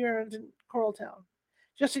running a few errands in Coraltown,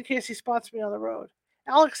 just in case he spots me on the road.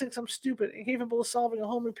 Alex thinks I'm stupid and capable of solving a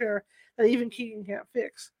home repair that even Keegan can't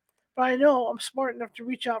fix. But I know I'm smart enough to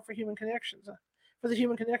reach out for the human connections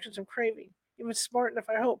I'm craving. Even smart enough,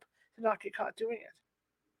 I hope, to not get caught doing it.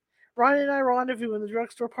 Ryan and I rendezvous in the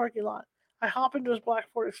drugstore parking lot. I hop into his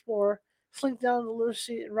black Ford Explorer, slink down the little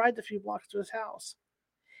seat, and ride the few blocks to his house.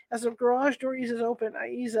 As the garage door eases open, I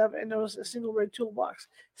ease up and notice a single red toolbox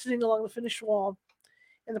sitting along the finished wall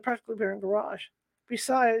in the practically barren garage.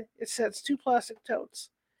 Beside it sits two plastic totes,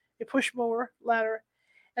 a push mower, ladder,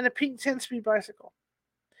 and a pink 10-speed bicycle.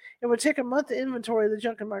 It would take a month to inventory the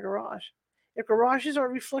junk in my garage. If garages are a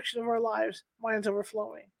reflection of our lives, mine's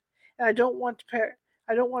overflowing, and I don't want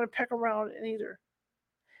to peck around in either.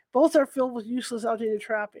 Both are filled with useless, outdated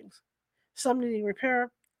trappings, some needing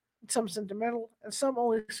repair, some sentimental, and some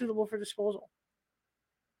only suitable for disposal.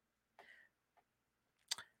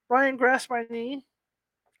 Ryan grasps my knee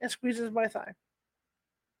and squeezes my thigh.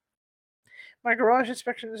 My garage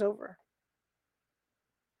inspection is over.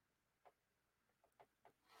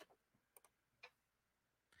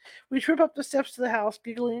 We trip up the steps to the house,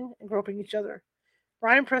 giggling and groping each other.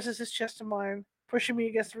 Ryan presses his chest to mine, pushing me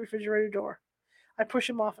against the refrigerator door. I push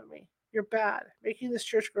him off at me. You're bad. Making this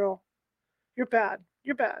church girl. You're bad.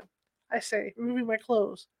 You're bad. I say, removing my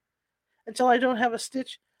clothes, until I don't have a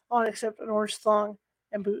stitch on except an orange thong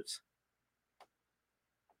and boots.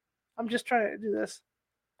 I'm just trying to do this.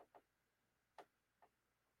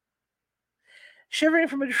 Shivering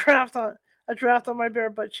from a draft on my bare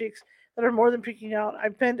butt cheeks that are more than peeking out, I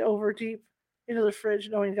bend over deep into the fridge,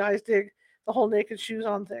 knowing guys dig the whole naked shoes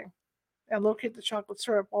on thing, and locate the chocolate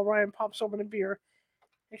syrup while Ryan pops open a beer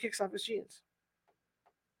and kicks off his jeans.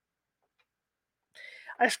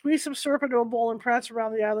 I squeeze some syrup into a bowl and prance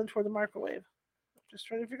around the island toward the microwave. Just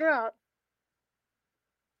trying to figure out.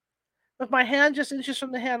 With my hand just inches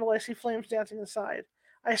from the handle, I see flames dancing inside.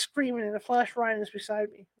 I scream, and in a flash, Ryan is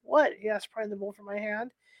beside me. What? He asks, prying the bowl from my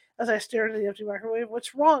hand as I stare into the empty microwave.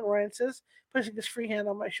 What's wrong? Ryan says, placing his free hand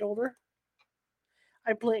on my shoulder.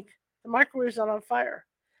 I blink. The microwave's not on fire.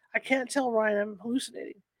 I can't tell Ryan I'm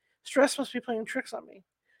hallucinating. Stress must be playing tricks on me.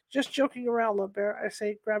 Just joking around, Love Bear, I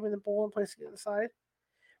say, grabbing the bowl and placing it to the side.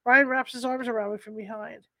 Ryan wraps his arms around me from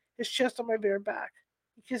behind, his chest on my bare back.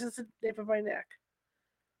 He kisses the nape of my neck.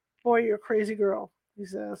 Boy, you're a crazy girl, he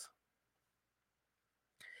says.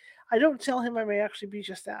 I don't tell him I may actually be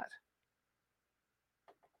just that.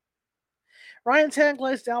 Ryan's hand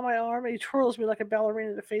glides down my arm and he twirls me like a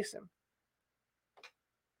ballerina to face him.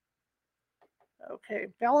 Okay,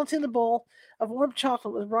 balancing the bowl of warm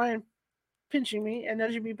chocolate with Ryan pinching me and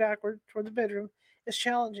nudging me backward toward the bedroom is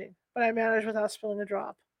challenging, but I manage without spilling a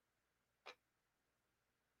drop.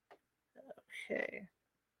 Okay.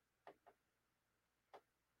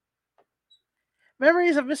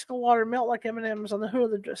 Memories of mystical water melt like M&Ms on the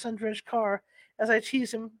hood of the sun-drenched car as I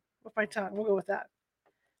tease him with my tongue. We'll go with that.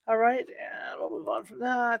 All right, and we'll move on from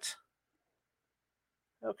that.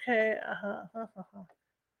 Okay.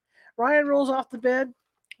 Ryan rolls off the bed,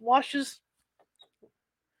 washes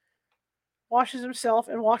himself,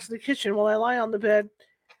 and walks to the kitchen while I lie on the bed,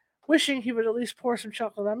 wishing he would at least pour some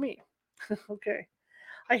chocolate on me. Okay.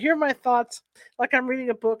 I hear my thoughts like I'm reading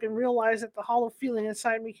a book and realize that the hollow feeling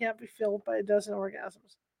inside me can't be filled by a dozen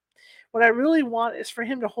orgasms. What I really want is for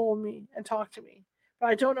him to hold me and talk to me, but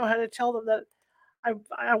I don't know how to tell them that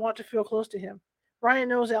I want to feel close to him. Ryan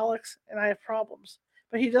knows Alex and I have problems,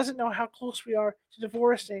 but he doesn't know how close we are to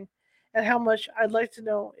divorcing and how much I'd like to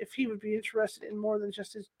know if he would be interested in more than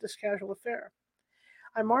just this casual affair.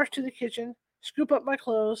 I march to the kitchen, scoop up my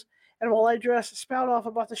clothes, and while I dress, spout off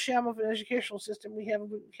about the sham of an educational system we have in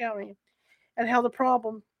Boone County and how the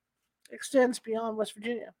problem extends beyond West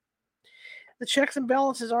Virginia. The checks and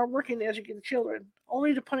balances aren't working to educate the children,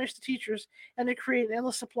 only to punish the teachers and to create an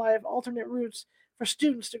endless supply of alternate routes for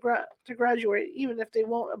students to graduate, even if they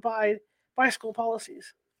won't abide by school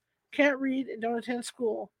policies. Can't read and don't attend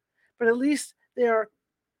school, but at least they aren't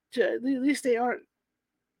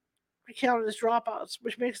counted as dropouts,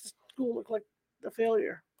 which makes the school look like a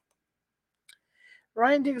failure.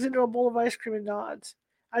 Ryan digs into a bowl of ice cream and nods.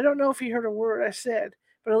 I don't know if he heard a word I said,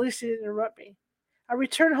 but at least he didn't interrupt me. I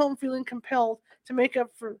return home feeling compelled to make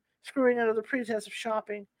up for screwing under the pretense of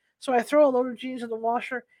shopping, so I throw a load of jeans in the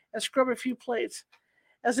washer and scrub a few plates,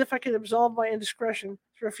 as if I could absolve my indiscretion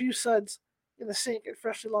through a few suds in the sink and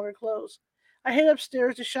freshly laundered clothes. I head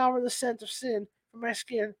upstairs to shower the scent of sin from my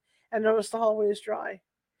skin and notice the hallway is dry.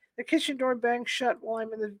 The kitchen door bangs shut while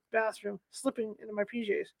I'm in the bathroom, slipping into my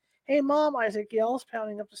PJs. Hey, Mom, Isaac yells,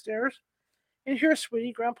 pounding up the stairs. In here,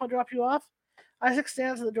 sweetie. Grandpa drop you off? Isaac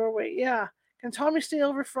stands in the doorway. Yeah. Can Tommy stay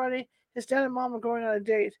over Friday? His dad and Mom are going on a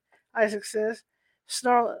date, Isaac says,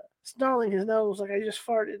 snarling his nose like I just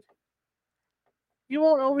farted. You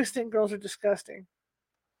won't always think girls are disgusting,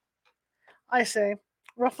 I say,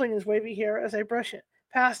 ruffling his wavy hair as I brush it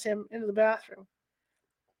past him into the bathroom.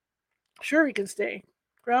 Sure, he can stay.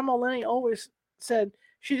 Grandma Lenny always said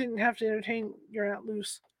She didn't have to entertain your Aunt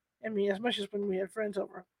Luce and me as much as when we had friends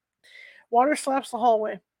over. Water slaps the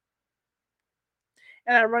hallway,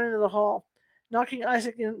 and I run into the hall, knocking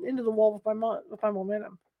Isaac into the wall with my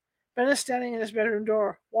momentum. Ben is standing in his bedroom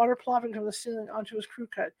door, water plopping from the ceiling onto his crew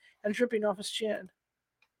cut and dripping off his chin.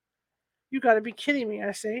 You gotta be kidding me,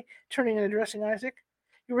 I say, turning and addressing Isaac.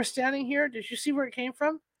 You were standing here? Did you see where it came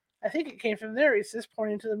from? I think it came from there, he says,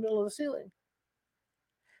 pointing to the middle of the ceiling.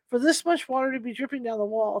 For this much water to be dripping down the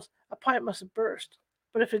walls, a pipe must have burst.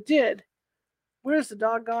 But if it did, where's the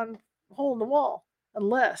doggone hole in the wall?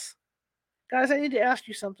 Unless. Guys, I need to ask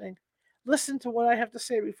you something. Listen to what I have to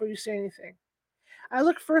say before you say anything. I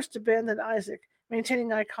look first to Ben, then Isaac,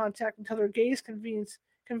 maintaining eye contact until their gaze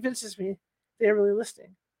convinces me they are really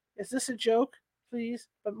listening. Is this a joke? Please.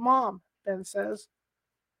 But Mom, Ben says.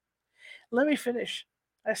 Let me finish,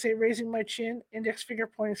 I say, raising my chin, index finger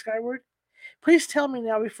pointing skyward. Please tell me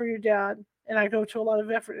now before your dad and I go to a lot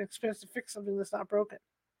of effort and expense to fix something that's not broken.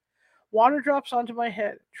 Water drops onto my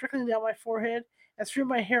head, trickling down my forehead and through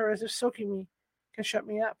my hair as if soaking me can shut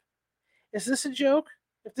me up. Is this a joke?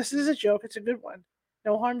 If this is a joke, it's a good one.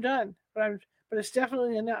 No harm done, but it's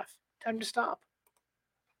definitely enough. Time to stop.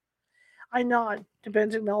 I nod to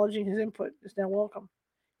Ben's, acknowledging his input is now welcome.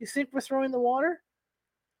 You think we're throwing the water?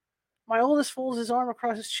 My oldest folds his arm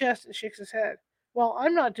across his chest and shakes his head. Well,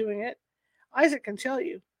 I'm not doing it. Isaac can tell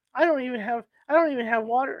you. I don't even have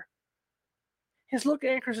water. His look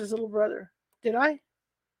anchors his little brother. Did I?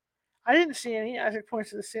 I didn't see any, Isaac points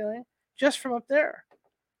to the ceiling. Just from up there.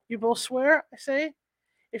 You both swear? I say.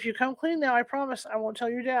 If you come clean now, I promise I won't tell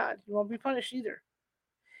your dad. You won't be punished either.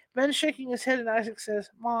 Ben's shaking his head, and Isaac says,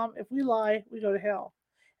 Mom, if we lie, we go to hell.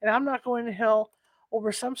 And I'm not going to hell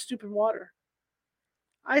over some stupid water.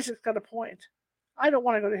 Isaac's got a point. I don't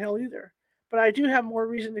want to go to hell either, but I do have more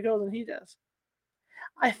reason to go than he does.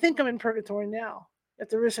 I think I'm in purgatory now, if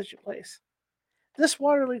there is such a place. This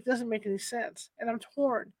water leak doesn't make any sense, and I'm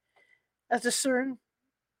torn as discern,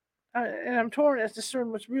 and I'm torn as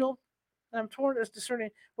discern what's real. And I'm torn as discerning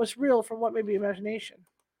what's real from what may be imagination.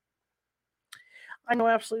 I know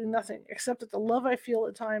absolutely nothing, except that the love I feel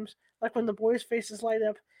at times, like when the boys' faces light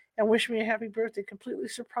up and wish me a happy birthday, completely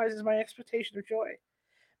surprises my expectation of joy.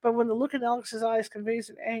 But when the look in Alex's eyes conveys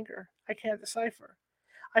an anger I can't decipher,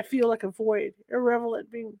 I feel like a void, irrelevant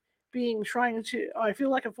being trying to. I feel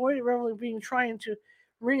like a void, irrelevant being trying to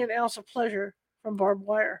wring an ounce of pleasure from barbed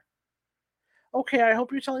wire. Okay, I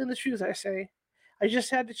hope you're telling the truth, I say. I just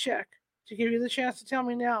had to check to give you the chance to tell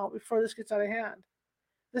me now before this gets out of hand.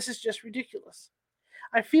 This is just ridiculous.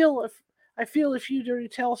 I feel if you dirty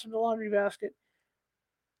towels from the laundry basket,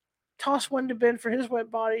 toss one to Ben for his wet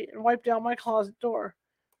body, and wipe down my closet door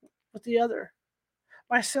with the other.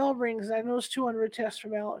 My cell rings and I notice two unread texts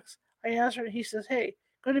from Alex. I answer and he says, Hey,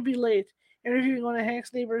 going to be late, interviewing one of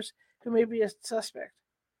Hank's neighbors who may be a suspect.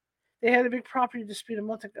 They had a big property dispute a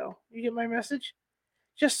month ago. You get my message?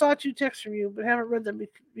 Just saw two texts from you, but haven't read them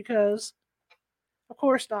because, of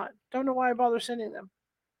course not. Don't know why I bother sending them.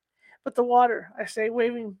 But the water, I say,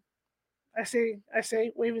 waving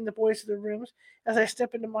the boys to their rooms as I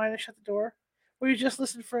step into mine and shut the door. Will you just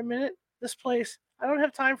listen for a minute? This place, I don't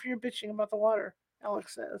have time for your bitching about the water,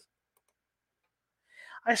 Alex says.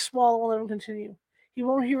 I swallow and let him continue. He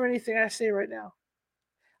won't hear anything I say right now.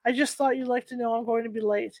 I just thought you'd like to know I'm going to be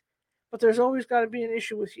late, but there's always got to be an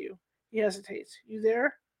issue with you. He hesitates. You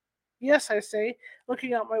there? Yes, I say,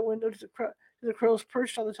 looking out my window to the crows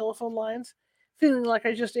perched on the telephone lines, feeling like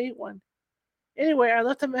I just ate one. Anyway, I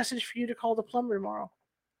left a message for you to call the plumber tomorrow.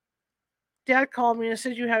 Dad called me and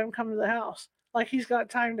said you had him come to the house, like he's got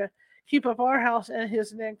time to keep up our house and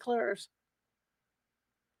his and Aunt Claire's.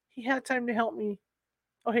 He had time to help me.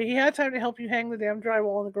 Okay, he had time to help you hang the damn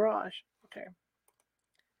drywall in the garage. Okay.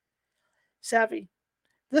 Savvy.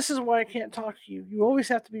 This is why I can't talk to you. You always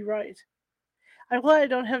have to be right. I'm glad I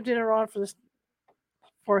don't have dinner on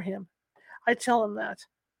for him. I tell him that.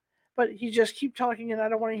 But he just keep talking and I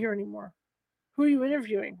don't want to hear anymore. Who are you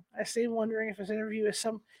interviewing? I say, wondering if his interview is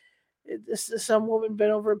some woman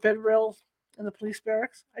bent over a bed rail in the police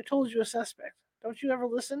barracks. I told you a suspect. Don't you ever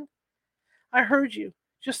listen? I heard you.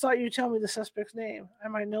 Just thought you'd tell me the suspect's name. I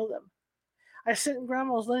might know them. I sit in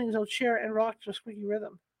Grandma's living room chair and rock to a squeaky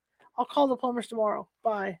rhythm. I'll call the plumbers tomorrow.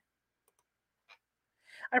 Bye.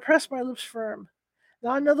 I press my lips firm.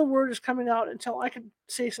 Not another word is coming out until I can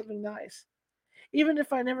say something nice, even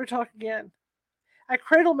if I never talk again. I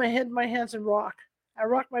cradle my head in my hands and rock. I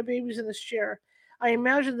rock my babies in this chair. I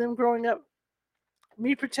imagine them growing up,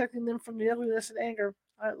 me protecting them from the ugliness and anger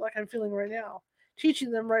like I'm feeling right now,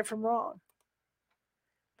 teaching them right from wrong.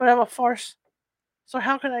 But I'm a farce, so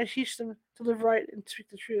how can I teach them to live right and speak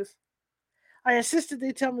the truth? I insisted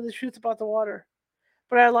they tell me the truth about the water,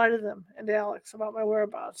 but I lied to them and to Alex about my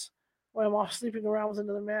whereabouts when I'm off sleeping around with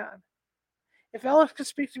another man. If Alex could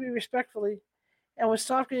speak to me respectfully and would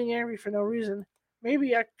stop getting angry for no reason,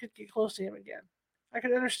 maybe I could get close to him again. I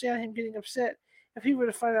could understand him getting upset if he were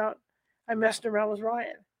to find out I messed around with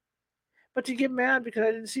Ryan. But to get mad because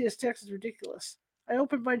I didn't see his text is ridiculous. I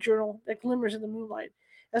opened my journal that glimmers in the moonlight,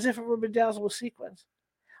 as if it were bedazzled with sequins.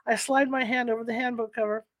 I slide my hand over the handbook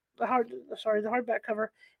cover, the hardback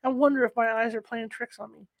cover, and wonder if my eyes are playing tricks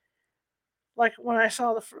on me, like when I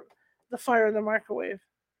saw the fire in the microwave.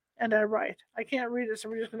 And I write. I can't read it, so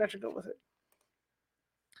we're just gonna have to go with it.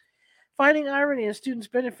 Finding irony in students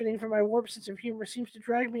benefiting from my warped sense of humor seems to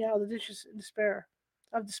drag me out of the ditches in despair.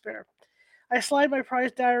 Of despair. I slide my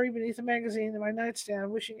prized diary beneath a magazine in my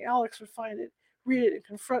nightstand, wishing Alex would find it, read it, and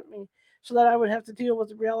confront me, so that I would have to deal with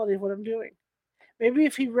the reality of what I'm doing. Maybe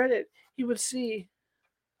if he read it, he would see.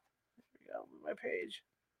 My page.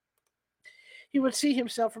 He would see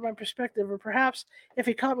himself from my perspective, or perhaps if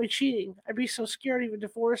he caught me cheating, I'd be so scared he would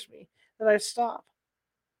divorce me that I'd stop.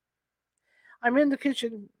 I'm in the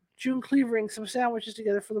kitchen, June cleavering some sandwiches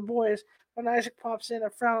together for the boys, when Isaac pops in, a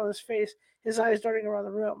frown on his face, his eyes darting around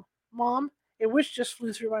the room. Mom, a witch just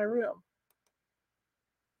flew through my room.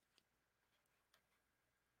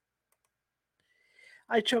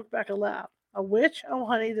 I choked back a laugh. A witch? Oh,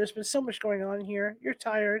 honey, there's been so much going on here. You're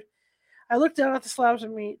tired. I looked down at the slabs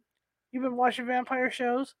of meat. You've been watching vampire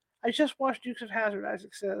shows? I just watched Dukes of Hazzard,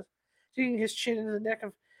 Isaac says, digging his chin into the neck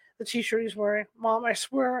of the t-shirt he's wearing. Mom, I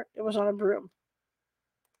swear it was on a broom.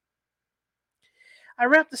 I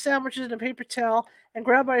wrap the sandwiches in a paper towel and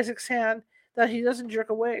grab Isaac's hand that he doesn't jerk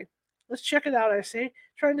away. Let's check it out, I say,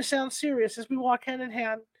 trying to sound serious as we walk hand in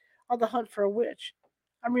hand on the hunt for a witch.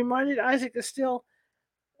 I'm reminded Isaac is still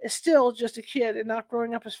just a kid and not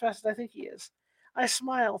growing up as fast as I think he is. I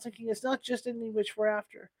smile, thinking it's not just any witch we're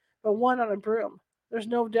after, but one on a broom. There's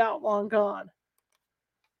no doubt long gone.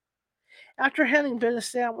 After handing Ben a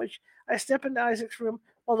sandwich, I step into Isaac's room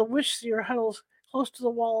while the witch seer huddles close to the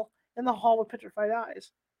wall in the hall with petrified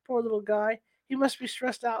eyes. Poor little guy. He must be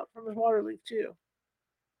stressed out from his water leak, too.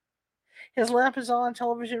 His lamp is on,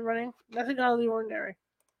 television running, nothing out of the ordinary.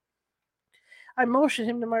 I motion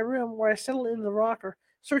him to my room where I settle into the rocker,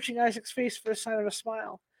 searching Isaac's face for a sign of a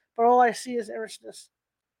smile. But all I see is earnestness.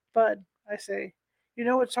 Bud, I say, you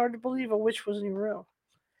know it's hard to believe a witch was in your room.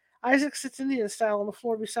 Isaac sits Indian style on the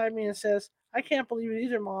floor beside me and says, I can't believe it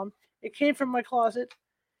either, Mom. It came from my closet,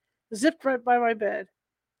 zipped right by my bed.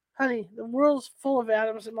 Honey, the world's full of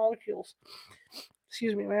atoms and molecules,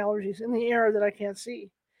 excuse me, my allergies, in the air that I can't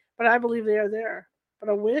see. But I believe they are there. But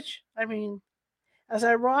a witch? I mean, as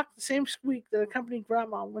I rock the same squeak that accompanied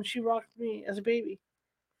Grandma when she rocked me as a baby,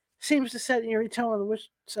 seems to set an eerie tone on the witch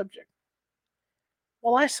subject.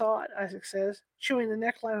 Well, I saw it, Isaac says, chewing the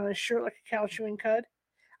neckline on his shirt like a cow chewing cud.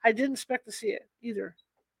 I didn't expect to see it, either.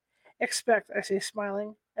 Expect, I say,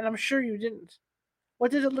 smiling, and I'm sure you didn't.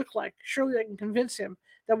 What did it look like? Surely I can convince him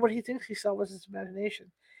that what he thinks he saw was his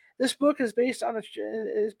imagination. This book is based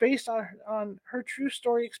on her true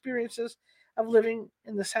story experiences of living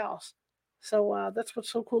in this house. So that's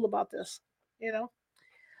what's so cool about this. You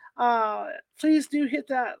know, please do hit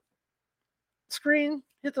that screen,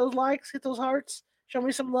 hit those likes, hit those hearts. Show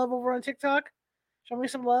me some love over on TikTok. Show me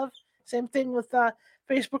some love. Same thing with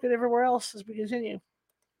Facebook and everywhere else as we continue.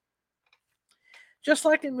 Just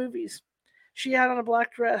like in movies. She had on a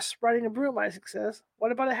black dress, riding a broom, Isaac says.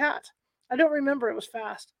 What about a hat? I don't remember, it was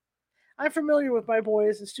fast. I'm familiar with my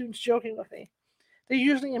boys and students joking with me. They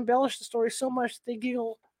usually embellish the story so much that they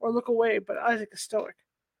giggle or look away, but Isaac is stoic.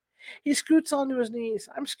 He scoots onto his knees.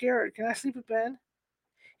 I'm scared. Can I sleep with Ben?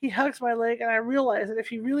 He hugs my leg, and I realize that if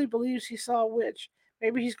he really believes he saw a witch,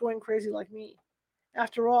 maybe he's going crazy like me.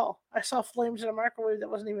 After all, I saw flames in a microwave that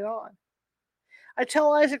wasn't even on. I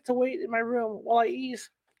tell Isaac to wait in my room while I ease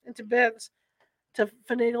into bed to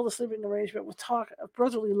finagle the sleeping arrangement with talk of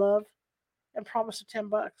brotherly love and promise of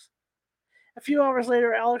 $10. A few hours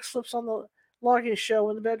later, Alex slips on the logging show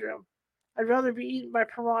in the bedroom. I'd rather be eaten by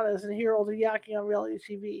piranhas than hear all the yakking on reality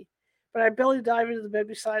TV, but I belly dive into the bed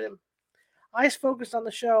beside him. Eyes focused on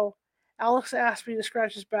the show, Alex asked me to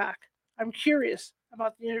scratch his back. I'm curious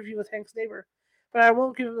about the interview with Hank's neighbor, but I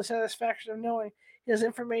won't give him the satisfaction of knowing he has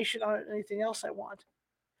information on anything else I want.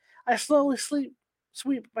 I slowly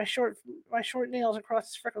sweep my short nails across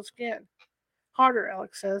his freckled skin. Harder,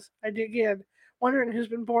 Alex says. I dig in, wondering who's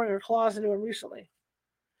been boring their claws into him recently.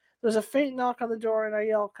 There's a faint knock on the door, and I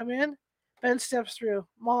yell, Come in? Ben steps through.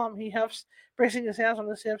 Mom, he huffs, bracing his hands on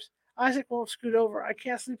his hips. Isaac won't scoot over. I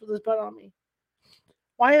can't sleep with his butt on me.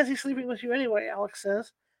 Why is he sleeping with you anyway? Alex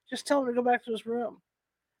says. Just tell him to go back to his room.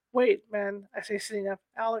 Wait, man, I say, sitting up.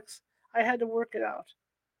 Alex, I had to work it out.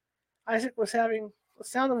 Isaac was having the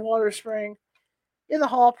sound of water spraying in the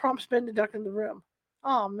hall prompts Ben to duck in the room.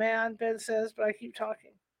 Oh man, Ben says, but I keep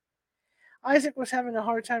talking. Isaac was having a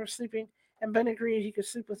hard time sleeping, and Ben agreed he could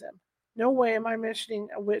sleep with him. No way am I mentioning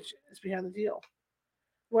a witch is behind the deal.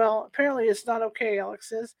 Well, apparently it's not okay, Alex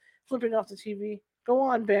says, flipping off the TV. Go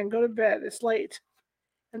on, Ben, go to bed. It's late.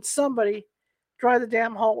 And somebody, dry the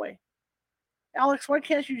damn hallway. Alex, why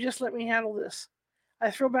can't you just let me handle this? I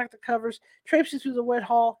throw back the covers, traipsing through the wet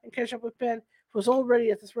hall, and catch up with Ben, who was already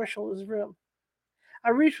at the threshold of his room. I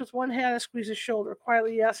reach with one hand and squeeze his shoulder,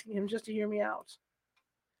 quietly asking him just to hear me out.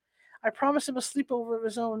 I promise him a sleepover of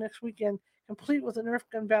his own next weekend, complete with a Nerf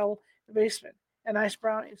gun battle in the basement and ice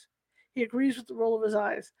brownies. He agrees with the roll of his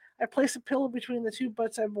eyes. I place a pillow between the two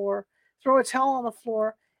butts I bore, throw a towel on the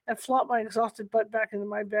floor, and flop my exhausted butt back into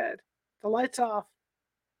my bed. The light's off,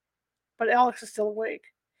 but Alex is still awake,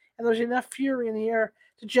 and there's enough fury in the air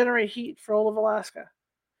to generate heat for all of Alaska.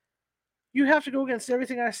 You have to go against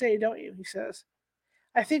everything I say, don't you? He says.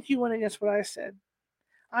 I think you went against what I said.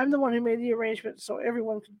 I'm the one who made the arrangement so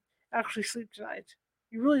everyone could actually sleep tonight.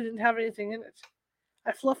 You really didn't have anything in it.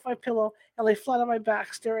 I fluffed my pillow and lay flat on my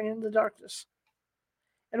back, staring into the darkness,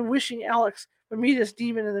 and wishing Alex would meet his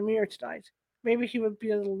demon in the mirror tonight. Maybe he would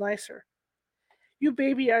be a little nicer. You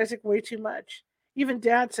baby Isaac way too much. Even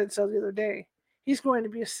Dad said so the other day. He's going to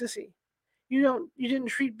be a sissy. You didn't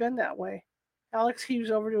treat Ben that way. Alex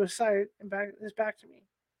heaves over to his side and his back to me.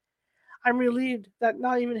 I'm relieved that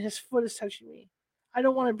not even his foot is touching me. I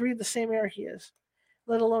don't want to breathe the same air he is,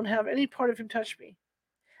 let alone have any part of him touch me.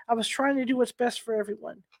 I was trying to do what's best for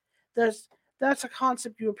everyone. That's a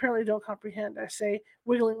concept you apparently don't comprehend, I say,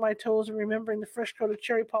 wiggling my toes and remembering the fresh coat of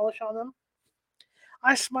cherry polish on them.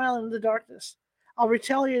 I smile into the darkness. I'll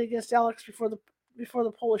retaliate against Alex before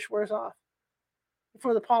the polish wears off.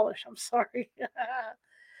 Before the polish, I'm sorry.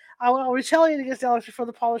 I'll retaliate against Alex before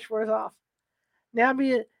the polish wears off. Nab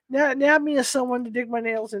me as someone to dig my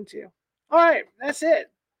nails into. All right, that's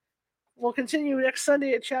it. We'll continue next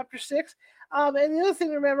Sunday at chapter 6. And the other thing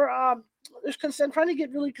to remember, I'm trying to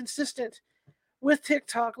get really consistent with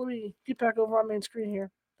TikTok. Let me get back over on main screen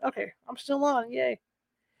here. Okay, I'm still on. Yay.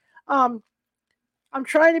 Um, I'm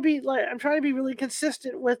trying to be really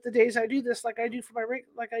consistent with the days I do this, like I do for my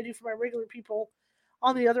regular people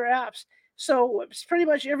on the other apps. So it's pretty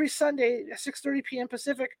much every Sunday at 6:30 p.m.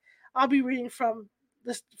 Pacific, I'll be reading from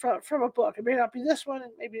a book. It may not be this one,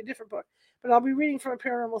 it may be a different book, but I'll be reading from a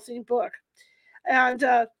paranormal themed book. And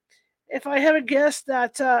if I have a guest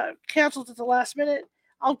that cancels at the last minute,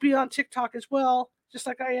 I'll be on TikTok as well, just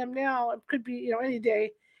like I am now. It could be any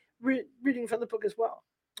day, reading from the book as well.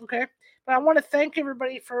 Okay, but I want to thank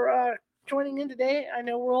everybody for joining in today. I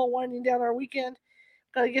know we're all winding down our weekend.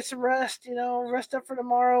 Got to get some rest, rest up for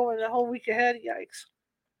tomorrow and the whole week ahead. Yikes!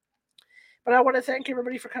 But I want to thank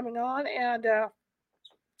everybody for coming on, and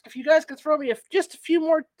if you guys could throw me just a few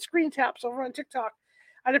more screen taps over on TikTok,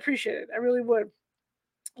 I'd appreciate it. I really would.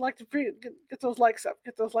 I'd like to get those likes up.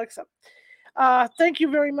 Get those likes up. Thank you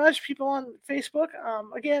very much, people on Facebook.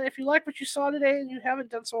 Again, if you like what you saw today and you haven't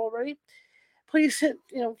done so already, please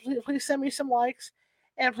please send me some likes,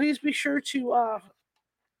 and please be sure to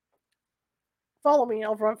follow me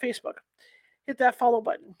over on Facebook. Hit that follow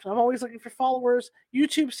button. I'm always looking for followers.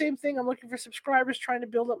 YouTube, same thing. I'm looking for subscribers, trying to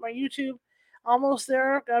build up my YouTube. Almost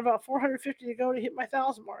there. Got about 450 to go to hit my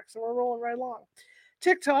 1,000 mark, so we're rolling right along.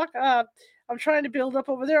 TikTok, I'm trying to build up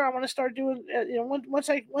over there. I want to start doing,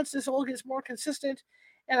 once this all gets more consistent,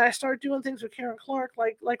 and I start doing things with Karen Clark,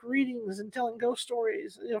 like readings and telling ghost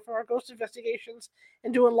stories, from our ghost investigations,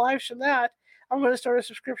 and doing lives from that. I'm going to start a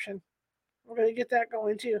subscription. We're going to get that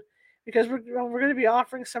going too, because we're going to be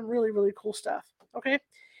offering some really, really cool stuff. Okay.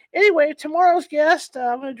 Anyway, tomorrow's guest,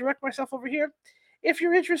 I'm going to direct myself over here. If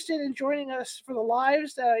you're interested in joining us for the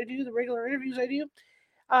lives that I do, the regular interviews I do,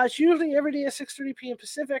 it's usually every day at 6:30 p.m.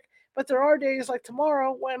 Pacific, but there are days like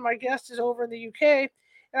tomorrow when my guest is over in the UK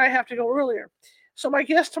and I have to go earlier. So my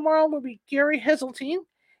guest tomorrow will be Gary Heseltine.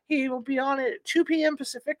 He will be on at 2 p.m.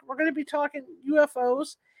 Pacific. We're going to be talking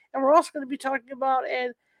UFOs, and we're also going to be talking about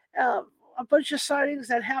a bunch of sightings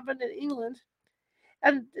that happened in England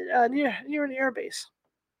and near an airbase.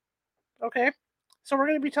 Okay, so we're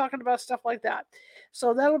going to be talking about stuff like that.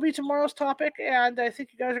 So that'll be tomorrow's topic, and I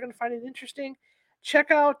think you guys are going to find it interesting.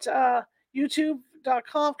 Check out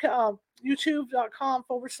youtube.com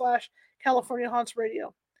 /California Haunts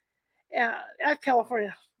Radio. At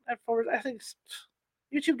California, I think it's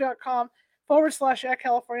youtube.com / at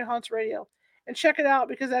California Haunts Radio. And check it out,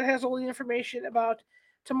 because that has all the information about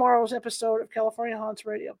tomorrow's episode of California Haunts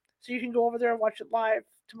Radio. So you can go over there and watch it live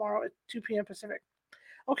tomorrow at 2 p.m. Pacific.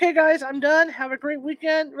 Okay, guys, I'm done. Have a great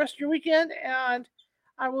weekend, rest of your weekend, and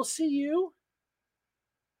I will see you.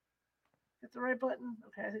 Hit the right button.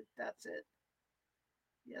 Okay, I think that's it.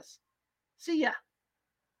 Yes. See ya.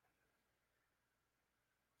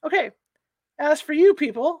 Okay, as for you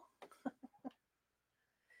people,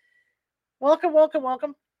 welcome, welcome,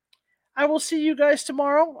 welcome. I will see you guys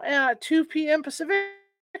tomorrow at 2 p.m. Pacific,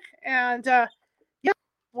 and yeah,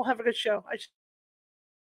 we'll have a good show. I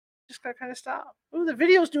just got to kind of stop. Ooh, the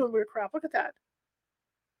video's doing weird crap. Look at that.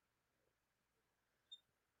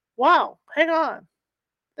 Wow, hang on. What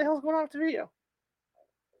the hell's going on with the video?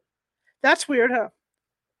 That's weird, huh?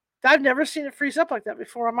 I've never seen it freeze up like that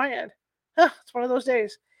before on my end. Huh, it's one of those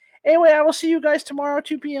days. Anyway, I will see you guys tomorrow,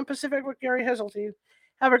 2 p.m. Pacific with Gary Heseltine.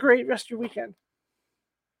 Have a great rest of your weekend.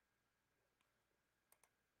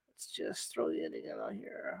 Let's just throw the ending in on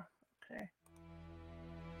here. Okay.